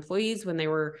with their employees when they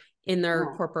were in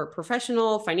their corporate,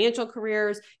 professional, financial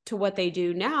careers to what they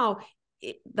do now.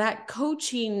 That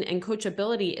coaching and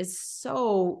coachability is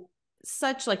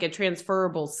such like a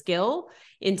transferable skill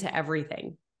into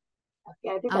everything.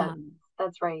 Yeah, I think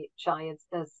that's right, Shelly. It's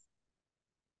this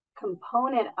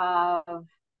component of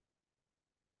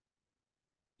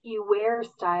you wear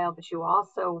style, but you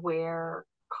also wear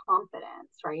confidence,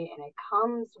 right? And it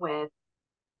comes with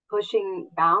pushing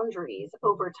boundaries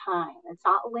over time. It's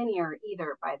not linear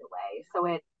either, by the way. So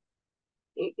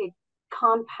it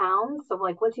compounds. So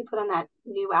like once you put on that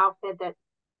new outfit that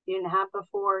you didn't have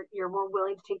before, you're more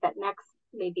willing to take that next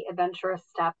maybe adventurous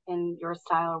step in your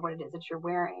style or what it is that you're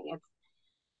wearing.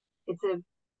 It's a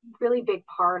really big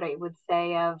part, I would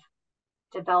say, of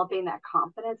developing that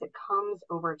confidence. It comes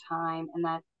over time, and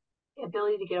that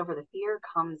ability to get over the fear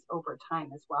comes over time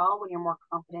as well when you're more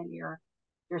confident in your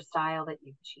style that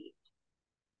you've achieved.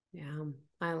 Yeah,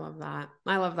 I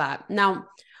love that. Now,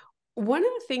 one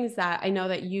of the things that I know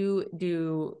that you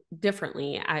do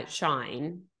differently at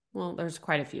Shine, well, there's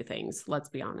quite a few things, let's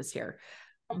be honest here,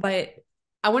 but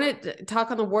I want to talk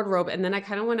on the wardrobe, and then I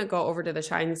kind of want to go over to the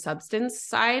Shine substance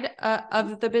side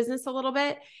of the business a little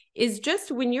bit, is just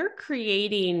when you're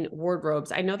creating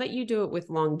wardrobes, I know that you do it with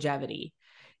longevity.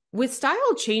 With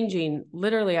style changing,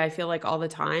 literally, I feel like all the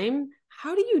time,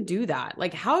 how do you do that?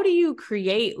 Like, how do you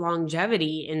create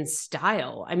longevity in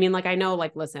style? I mean, like, I know,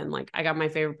 like, listen, like I got my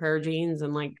favorite pair of jeans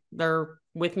and like, they're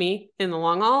with me in the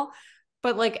long haul,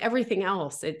 but like everything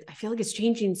else, I feel like it's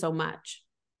changing so much.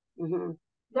 Mm-hmm.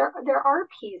 There are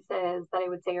pieces that I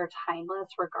would say are timeless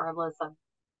regardless of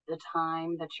the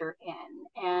time that you're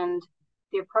in. And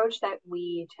the approach that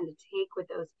we tend to take with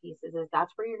those pieces is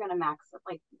that's where you're going to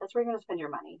that's where you're going to spend your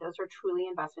money. Those are truly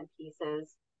investment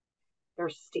pieces. They're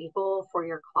staple for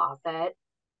your closet.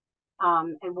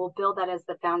 And we'll build that as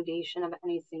the foundation of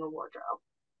any single wardrobe.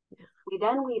 Yeah. We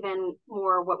then weave in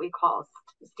more what we call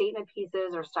statement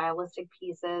pieces or stylistic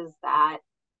pieces that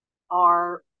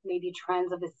are maybe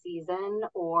trends of a season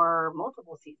or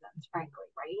multiple seasons, frankly,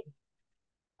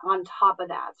 right? On top of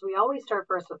that. So we always start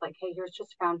first with like, hey, here's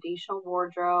just foundational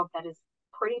wardrobe that is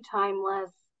pretty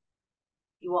timeless.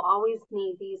 You will always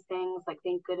need these things, like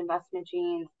think good investment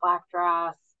jeans, black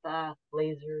dress, the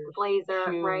blazer,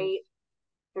 shoes. Right?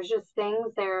 There's just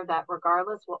things there that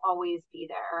regardless will always be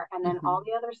there. And then all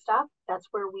the other stuff, that's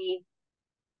where we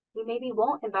maybe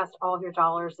won't invest all of your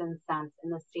dollars and cents in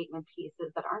the statement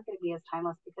pieces that aren't going to be as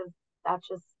timeless because that's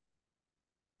just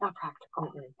not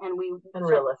practical and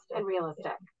realistic.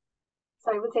 Yeah.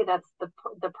 So I would say that's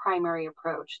the primary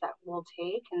approach that we'll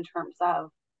take in terms of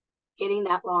getting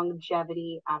that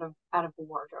longevity out of a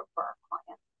wardrobe for our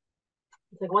clients.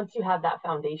 It's like once you have that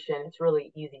foundation, it's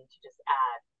really easy to just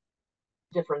add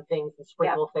different things and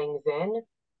sprinkle things in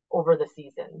over the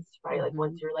seasons, right? Like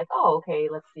once you're like, oh, okay,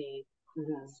 let's see,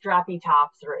 strappy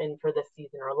tops are in for this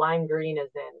season, or lime green is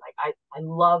in. Like I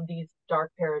love these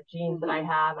dark pair of jeans that I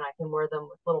have, and I can wear them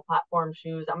with little platform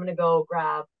shoes. I'm gonna go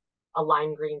grab a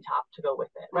lime green top to go with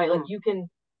it, right? Like you can,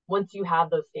 once you have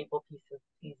those staple pieces, it's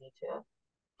easy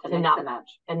to not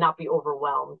match and not be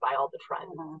overwhelmed by all the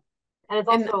trends. And it's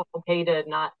also okay to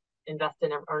not invest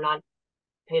in or not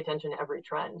pay attention to every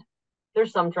trend.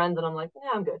 There's some trends that I'm like,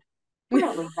 yeah, I'm good. We're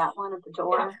gonna leave that one at the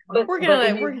door. Yeah, but we're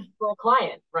for a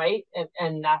client, right?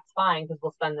 And that's fine because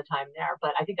we'll spend the time there.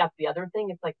 But I think that's the other thing.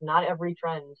 It's like not every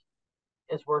trend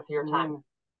is worth your time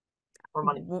or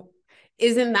money.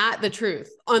 Isn't that the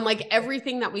truth on like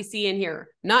everything that we see in here?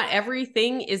 Not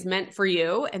everything is meant for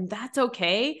you, and that's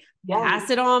okay. Yeah. Pass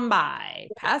it on by.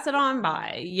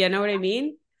 You know what I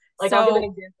mean? Like I'll give an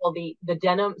example. The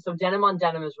denim. So denim on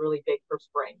denim is really big for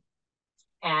spring,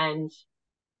 and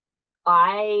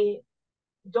I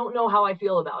don't know how I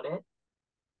feel about it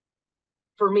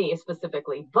for me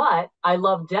specifically, but I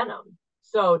love denim.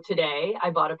 So today I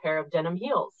bought a pair of denim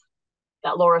heels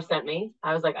that Laura sent me.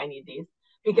 I was like, I need these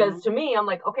because to me, I'm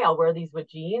like, okay, I'll wear these with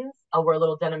jeans. I'll wear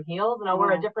little denim heels and I'll wear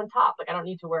a different top. Like I don't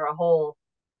need to wear a whole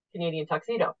Canadian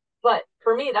tuxedo. But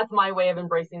for me, that's my way of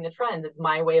embracing the trend. It's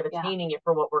my way of attaining it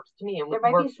for what works to me. And there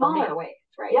might be smaller ways,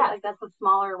 right? Yeah. Like that's a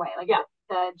smaller way. Like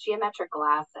the geometric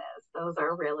glasses, those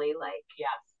are really like,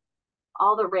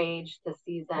 all the rage this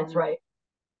season. That's right.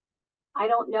 I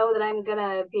don't know that I'm going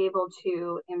to be able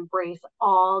to embrace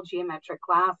all geometric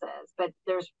glasses, but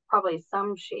there's probably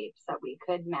some shapes that we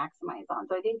could maximize on.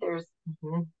 So I think there's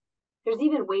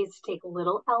even ways to take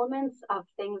little elements of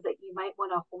things that you might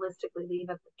want to holistically leave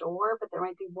at the door, but there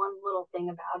might be one little thing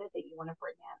about it that you want to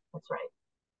bring in. That's right.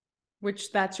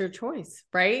 Which that's your choice,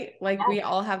 right? Like we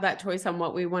all have that choice on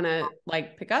what we want to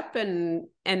like pick up and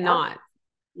not.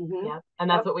 Yeah. And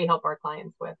that's what we help our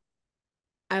clients with.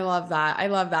 I love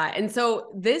that. And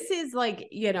so this is like,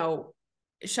 you know,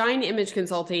 Shine Image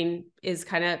Consulting is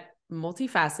kind of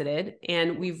multifaceted,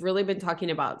 and we've really been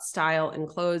talking about style and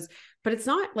clothes, but it's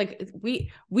not like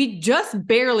we just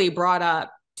barely brought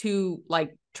up two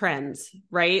like trends,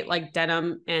 right? Like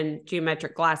denim and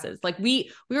geometric glasses. Like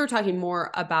we were talking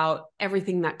more about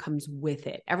everything that comes with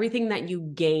it, everything that you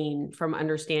gain from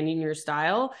understanding your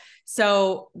style.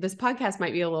 So this podcast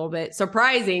might be a little bit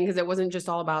surprising because it wasn't just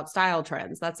all about style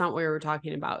trends. That's not what we were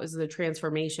talking about. It was the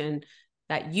transformation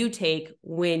that you take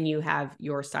when you have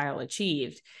your style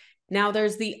achieved. Now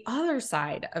there's the other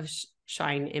side of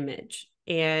Shine Image,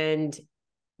 and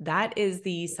that is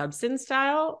the substance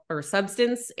style or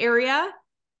substance area,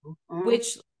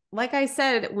 which, like I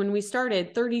said, when we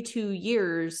started, 32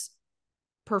 years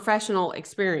professional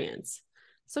experience.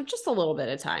 So just a little bit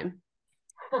of time.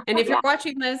 And if you're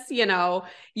watching this, you know,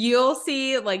 you'll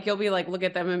see, like, you'll be like, look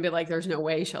at them and be like, there's no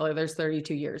way, Shelly, there's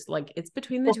 32 years. Like it's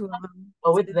between the two of them.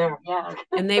 Oh, it's there. Yeah.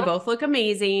 And they both look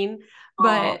amazing.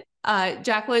 But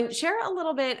Jaclyn, share a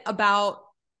little bit about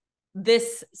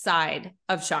this side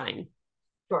of Shine.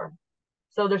 Sure.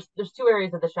 So there's two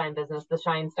areas of the Shine business, the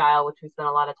Shine style, which we spent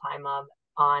a lot of time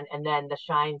on, and then the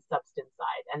Shine substance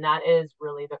side. And that is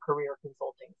really the career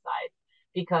consulting side,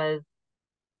 because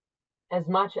as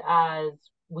much as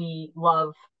we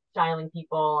love styling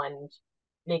people and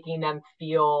making them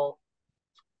feel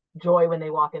joy when they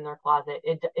walk in their closet.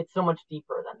 It's so much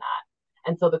deeper than that.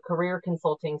 And so the career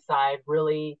consulting side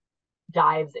really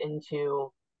dives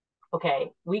into,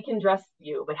 okay, we can dress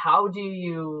you, but how do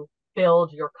you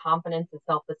build your confidence and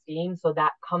self-esteem so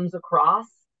that comes across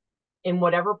in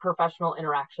whatever professional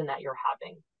interaction that you're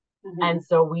having? Mm-hmm. And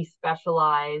so we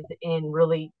specialize in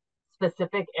really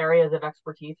specific areas of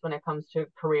expertise when it comes to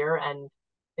career and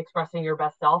expressing your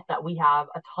best self, that we have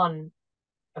a ton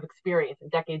of experience and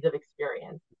decades of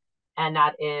experience. And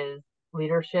that is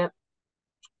leadership,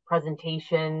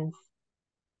 presentations,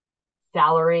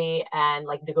 salary, and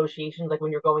like negotiations, like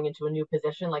when you're going into a new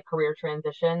position, like career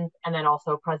transitions, and then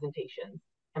also presentations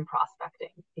and prospecting,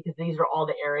 because these are all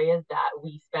the areas that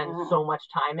we spend so much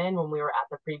time in when we were at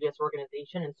the previous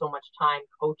organization, and so much time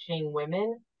coaching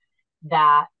women,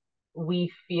 that we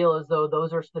feel as though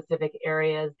those are specific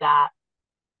areas that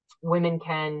women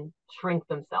can shrink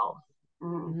themselves,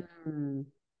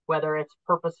 whether it's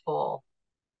purposeful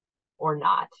or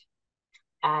not.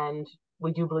 And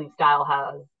we do believe style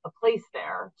has a place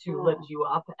there to lift you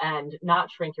up and not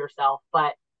shrink yourself,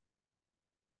 but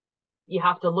you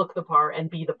have to look the part and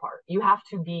be the part. You have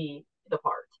to be the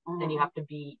part, and you have to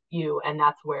be you. And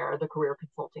that's where the career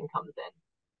consulting comes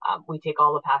in. We take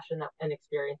all the passion and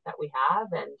experience that we have,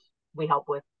 and we help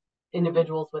with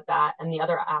individuals with that. And the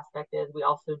other aspect is we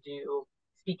also do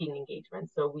speaking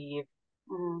engagements. So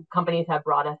companies have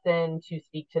brought us in to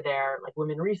speak to their like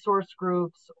women resource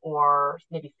groups, or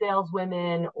maybe sales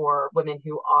women, or women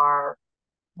who are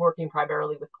working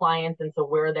primarily with clients. And so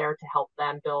we're there to help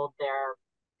them build their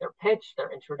pitch,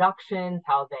 their introductions,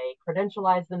 how they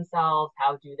credentialize themselves,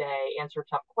 how do they answer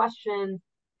tough questions,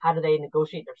 how do they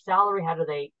negotiate their salary, how do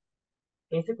they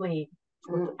basically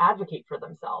advocate for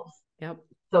themselves. Yep.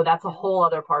 So that's a whole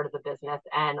other part of the business.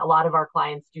 And a lot of our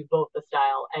clients do both the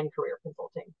style and career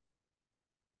consulting.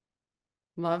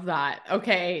 Love that.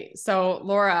 Okay. So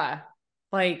Laura,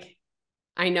 like,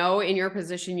 I know in your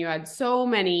position, you had so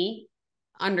many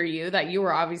under you that you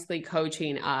were obviously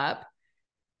coaching up.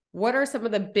 What are some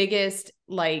of the biggest,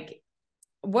 like,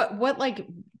 what like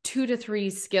 2 to 3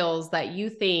 skills that you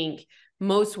think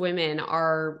most women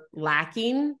are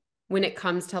lacking when it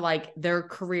comes to like their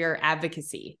career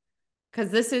advocacy?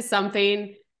 Because this is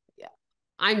something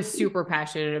I'm super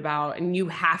passionate about, and you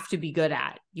have to be good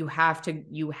at. You have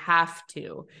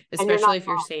to, especially if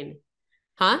you're saying,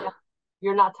 huh? Yeah.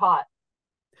 You're not taught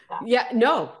that. Yeah,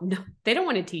 no, they don't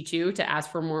want to teach you to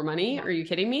ask for more money. Are you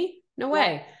kidding me? No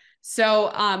way.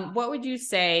 So, what would you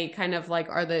say kind of like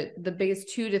are the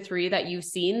biggest 2 to 3 that you've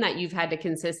seen that you've had to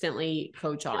consistently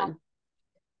coach on?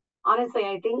 Honestly,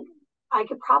 I think I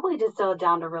could probably distill it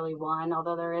down to really one,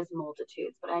 although there is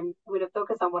multitudes, but I'm going to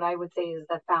focus on what I would say is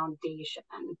the foundation.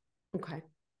 Okay.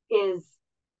 Is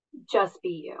just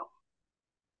be you.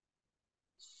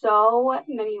 So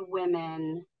many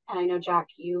women, and I know, Jack,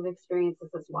 you've experienced this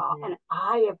as well, and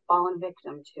I have fallen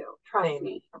victim to, trust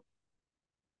me.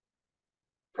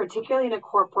 Particularly in a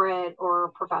corporate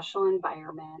or professional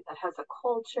environment that has a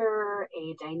culture,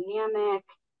 a dynamic,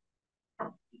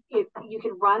 you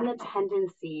could run the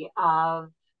tendency of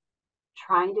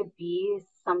trying to be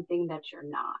something that you're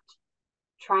not,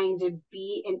 trying to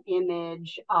be an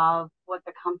image of what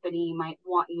the company might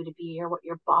want you to be or what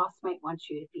your boss might want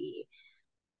you to be.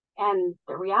 And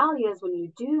the reality is when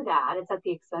you do that, it's at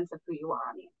the expense of who you are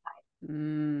on the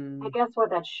inside. And guess what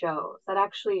that shows? That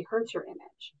actually hurts your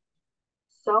image.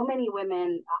 So many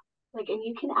women, like, and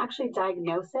you can actually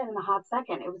diagnose it in a hot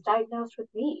second. It was diagnosed with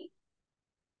me,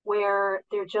 where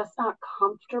they're just not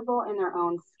comfortable in their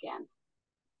own skin.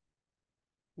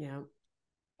 Yeah.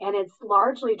 And it's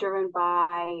largely driven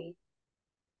by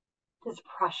this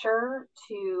pressure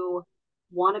to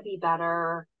want to be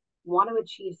better, want to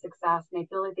achieve success, and they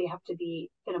feel like they have to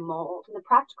be in a mold. And the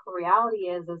practical reality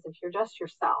is if you're just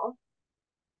yourself,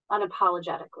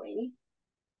 unapologetically,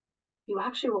 you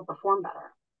actually will perform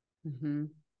better. Mm-hmm.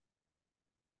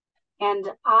 And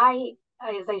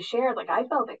as I shared, like I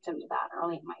fell victim to that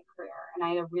early in my career. And I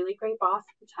had a really great boss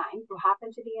at the time who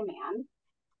happened to be a man.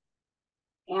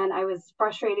 And I was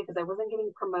frustrated because I wasn't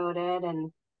getting promoted,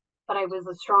 but I was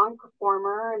a strong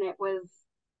performer. And it was,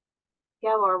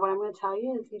 yeah, Laura, what I'm going to tell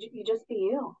you is you just be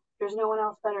you. There's no one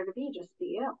else better to be, just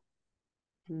be you.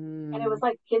 And it was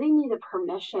like giving me the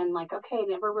permission, like, okay, I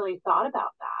never really thought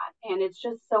about that. And it's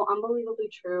just so unbelievably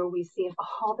true. We see it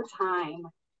all the time.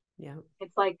 Yeah.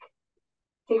 It's like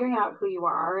figuring out who you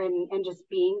are and just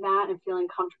being that and feeling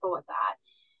comfortable with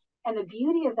that. And the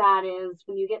beauty of that is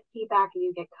when you get feedback and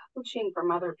you get coaching from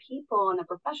other people in a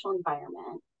professional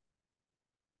environment,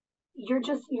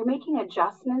 you're making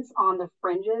adjustments on the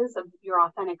fringes of your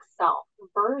authentic self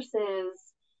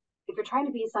versus if you're trying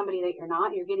to be somebody that you're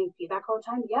not, you're getting feedback all the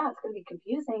time. Yeah, it's going to be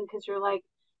confusing because you're like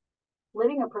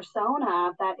living a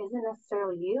persona that isn't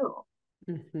necessarily you.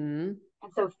 Mm-hmm.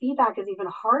 And so feedback is even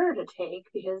harder to take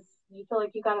because you feel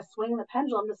like you got to swing the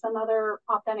pendulum to some other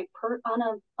authentic,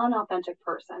 unauthentic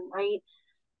person, right?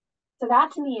 So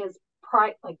that to me is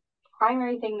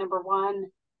primary thing number one.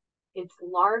 It's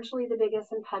largely the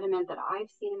biggest impediment that I've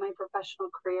seen in my professional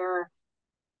career.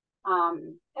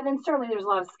 And then certainly there's a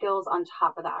lot of skills on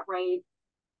top of that, right?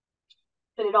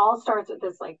 But it all starts with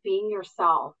this like being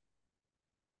yourself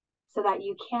so that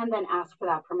you can then ask for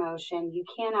that promotion. You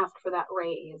can ask for that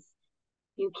raise.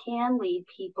 You can lead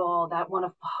people that want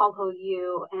to follow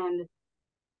you and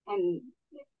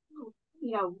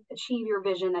achieve your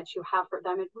vision that you have for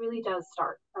them. It really does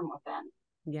start from within.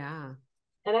 Yeah.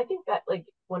 And I think that like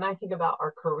when I think about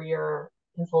our career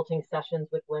consulting sessions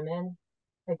with women,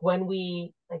 like when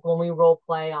we role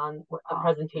play on a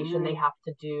presentation they have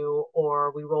to do,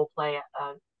 or we role play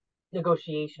a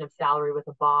negotiation of salary with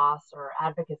a boss or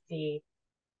advocacy,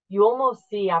 you almost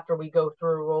see after we go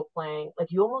through role playing, like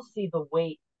you almost see the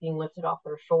weight being lifted off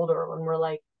their shoulder when we're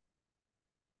like,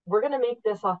 we're going to make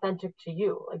this authentic to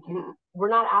you. Like we're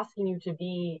not asking you to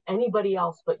be anybody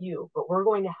else but you, but we're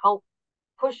going to help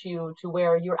push you to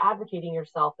where you're advocating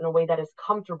yourself in a way that is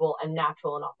comfortable and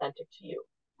natural and authentic to you,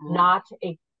 not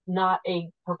a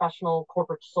professional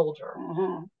corporate soldier.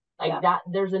 That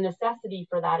there's a necessity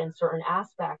for that in certain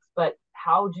aspects, but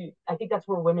I think that's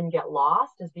where women get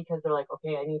lost, is because they're like,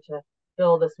 okay, I need to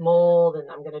fill this mold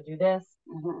and I'm going to do this.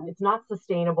 It's not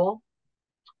sustainable.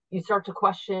 You start to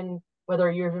question whether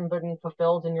you're even being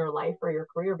fulfilled in your life or your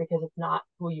career because it's not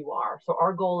who you are. So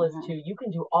our goal is you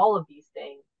can do all of these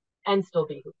things and still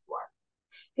be who you are.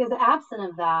 Because absent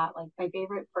of that, like my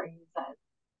favorite phrase that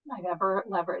I've ever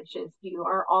leveraged is you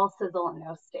are all sizzle and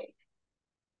no steak.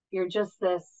 You're just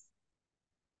this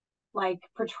like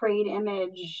portrayed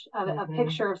image of a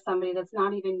picture of somebody that's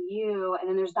not even you, and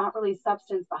then there's not really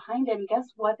substance behind it. And guess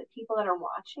what? The people that are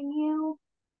watching you,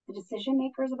 the decision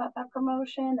makers about that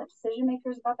promotion, the decision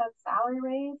makers about that salary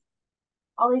raise,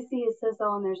 all they see is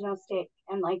sizzle and there's no steak.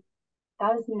 And like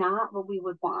that is not what we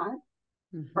would want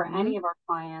for any of our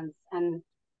clients. And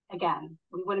again,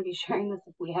 we wouldn't be sharing this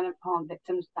if we hadn't fallen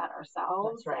victim to that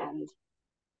ourselves. That's right. And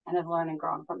have learned and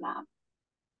grown from that.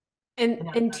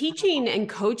 And teaching and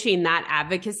coaching that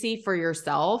advocacy for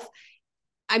yourself.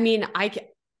 I mean,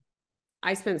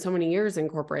 I spent so many years in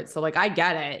corporate, so like I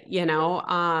get it,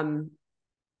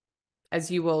 as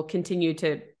you will continue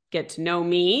to get to know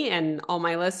me and all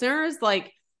my listeners,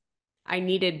 like I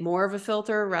needed more of a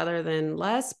filter rather than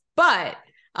less, but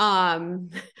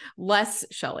less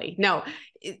Shelly. No,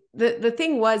 the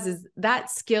thing is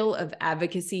that skill of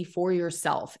advocacy for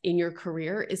yourself in your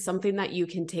career is something that you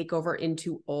can take over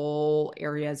into all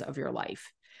areas of your life.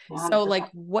 100%. So like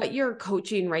what you're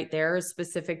coaching right there is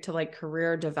specific to like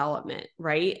career development,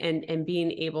 right? And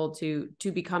being able to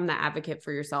become the advocate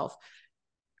for yourself.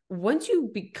 Once you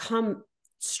become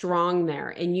strong there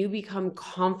and you become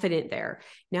confident there,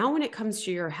 now when it comes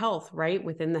to your health, right,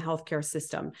 within the healthcare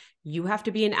system, you have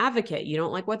to be an advocate. You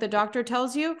don't like what the doctor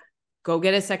tells you, go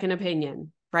get a second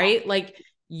opinion, right? Like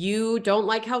you don't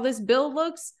like how this bill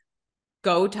looks,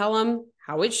 go tell them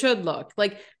how it should look.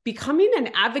 Like becoming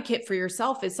an advocate for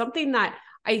yourself is something that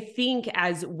I think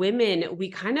as women, we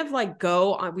kind of like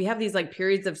go on, we have these like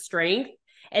periods of strength.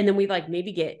 And then we like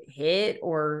maybe get hit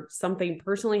or something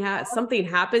something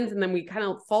happens. And then we kind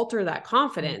of falter that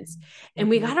confidence and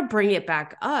we got to bring it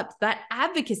back up. That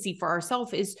advocacy for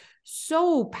ourselves is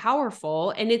so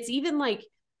powerful. And it's even like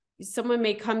someone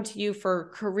may come to you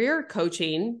for career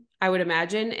coaching, I would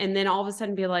imagine. And then all of a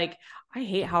sudden be like, I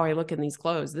hate how I look in these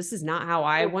clothes. This is not how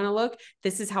I want to look.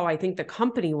 This is how I think the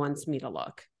company wants me to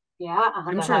look. Yeah.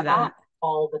 I'm sure that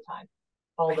all the time.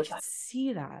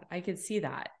 I could see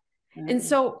that. And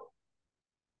so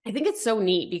I think it's so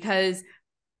neat because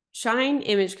Shine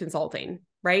Image Consulting,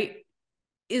 right,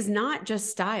 is not just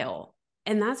style.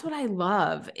 And that's what I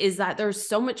love, is that there's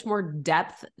so much more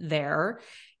depth there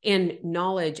and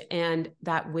knowledge and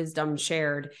that wisdom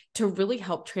shared to really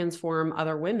help transform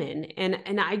other women.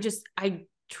 And I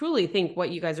truly think what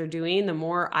you guys are doing, the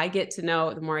more I get to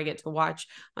know, the more I get to watch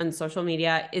on social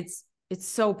media, it's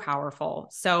so powerful.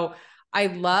 So I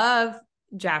love,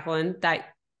 Jaclyn, that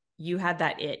you had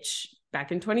that itch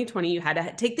back in 2020. You had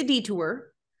to take the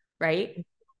detour, right?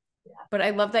 Yeah. But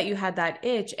I love that you had that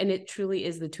itch, and it truly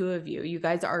is the two of you. You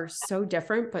guys are so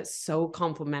different, but so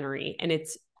complementary, and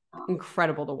it's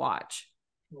incredible to watch.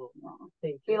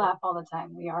 We laugh all the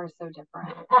time. We are so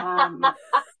different.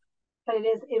 but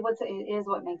it is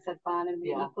what makes it fun, and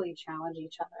we equally challenge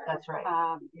each other. That's right.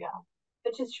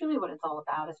 Which is truly what it's all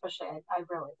about. Especially, I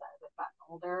realize that as I've gotten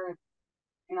older,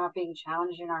 you're not being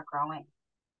challenged, you're not growing.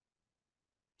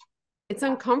 It's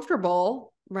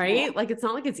uncomfortable, right? Yeah. Like, it's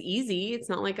not like it's easy. It's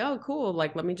not like, oh, cool.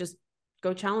 Like, let me just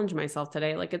go challenge myself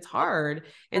today. Like, it's hard.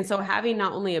 And so having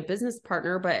not only a business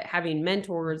partner, but having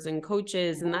mentors and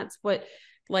coaches, and that's what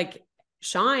like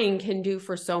Shine can do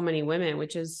for so many women,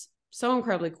 which is so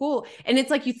incredibly cool. And it's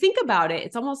like, you think about it,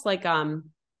 it's almost like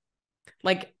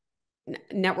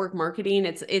network marketing.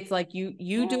 It's like you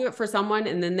do it for someone,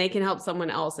 and then they can help someone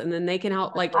else, and then they can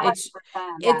help. Like,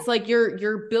 it's like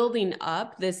you're building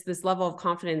up this level of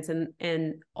confidence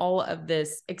and all of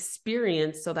this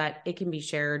experience so that it can be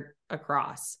shared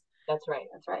across. That's right.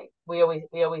 We always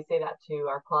say that to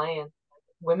our clients.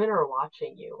 Women are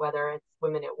watching you, whether it's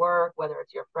women at work, whether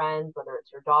it's your friends, whether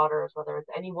it's your daughters, whether it's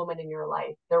any woman in your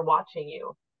life. They're watching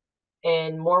you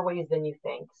in more ways than you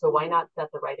think. So why not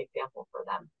set the right example for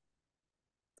them?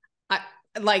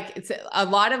 It's a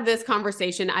lot of this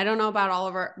conversation. I don't know about all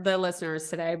of the listeners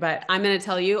today, but I'm going to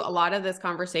tell you, a lot of this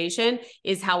conversation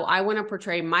is how I want to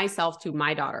portray myself to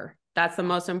my daughter. That's the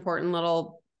most important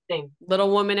little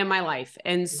woman in my life.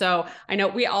 And so I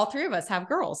know all three of us have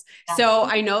girls. So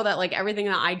I know that like everything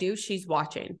that I do, she's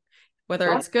watching,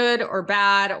 whether it's good or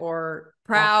bad or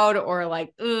proud or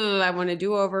like, I want to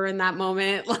do over in that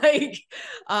moment. Like,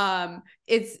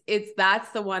 that's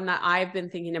the one that I've been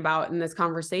thinking about in this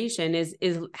conversation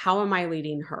is how am I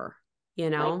leading her, you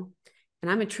know? Right.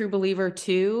 And I'm a true believer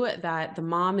too, that the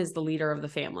mom is the leader of the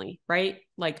family, right?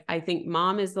 Like, I think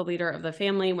mom is the leader of the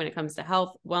family when it comes to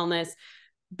health, wellness,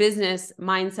 business,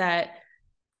 mindset,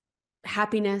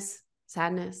 happiness,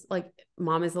 sadness. Like,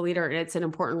 mom is the leader, and it's an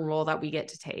important role that we get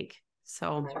to take.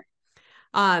 So,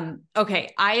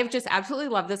 okay. I have just absolutely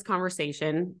loved this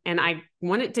conversation, and I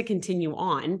want it to continue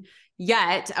on,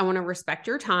 yet I want to respect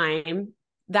your time.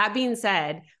 That being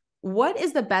said, what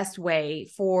is the best way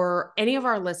for any of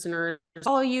our listeners to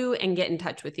follow you and get in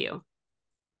touch with you?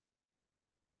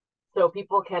 So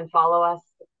people can follow us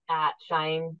at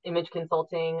Shine Image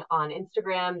Consulting on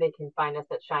Instagram. They can find us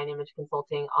at Shine Image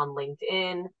Consulting on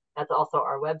LinkedIn. That's also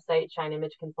our website,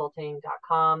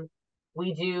 shineimageconsulting.com.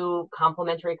 We do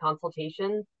complimentary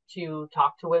consultations to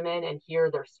talk to women and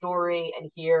hear their story and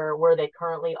hear where they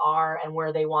currently are and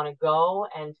where they want to go,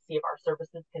 and see if our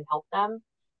services can help them.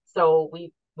 So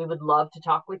we would love to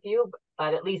talk with you,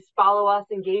 but at least follow us,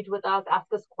 engage with us, ask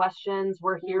us questions.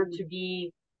 We're here to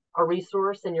be a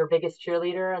resource and your biggest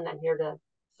cheerleader, and then here to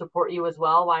support you as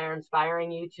well while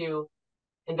inspiring you to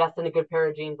invest in a good pair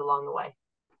of jeans along the way.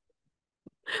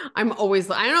 I don't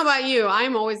know about you,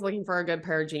 I'm always looking for a good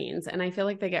pair of jeans, and I feel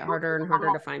like they get harder and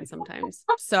harder to find sometimes.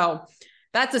 So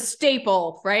that's a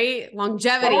staple, right?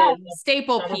 Longevity,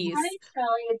 staple piece.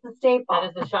 It's a staple.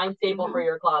 That is a Shine staple for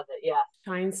your closet. Yeah.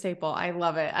 Shine staple. I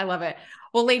love it. I love it.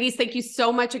 Well, ladies, thank you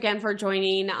so much again for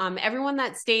joining. Everyone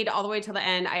that stayed all the way to the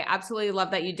end, I absolutely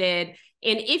love that you did.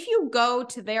 And if you go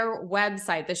to their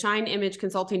website, the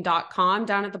shineimageconsulting.com,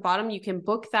 down at the bottom, you can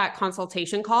book that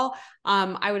consultation call.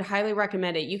 I would highly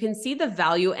recommend it. You can see the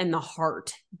value and the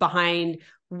heart behind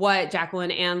what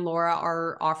Jaclyn and Laura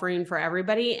are offering for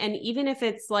everybody. And even if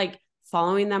it's like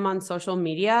following them on social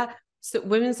media, so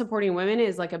women supporting women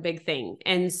is like a big thing.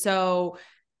 And so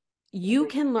you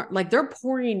can learn, like, they're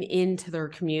pouring into their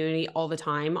community all the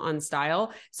time on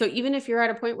style. So even if you're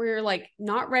at a point where you're like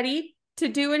not ready to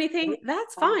do anything,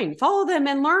 that's fine. Follow them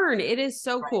and learn. It is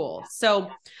so cool. So,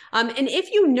 and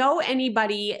if you know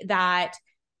anybody that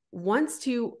wants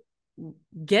to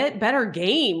get better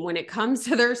game when it comes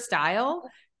to their style,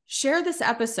 share this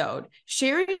episode.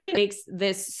 Sharing makes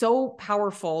this so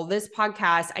powerful. This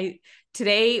podcast,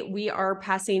 today we are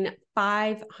passing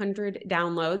 500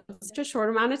 downloads, such a short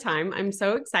amount of time. I'm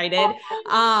so excited.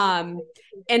 And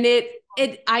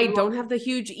I don't have the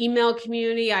huge email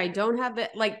community. I don't have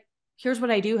it. Like, here's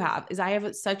what I do have is I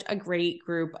have such a great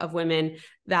group of women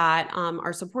that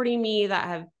are supporting me, that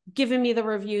have given me the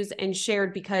reviews and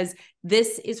shared, because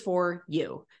this is for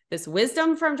you. This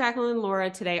wisdom from Jaclyn and Laura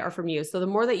today are from you. So the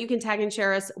more that you can tag and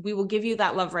share us, we will give you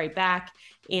that love right back.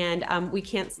 And we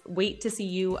can't wait to see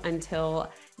you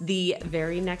until the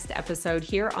very next episode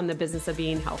here on the Business of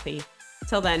Being Healthy.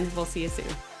 Till then, we'll see you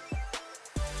soon.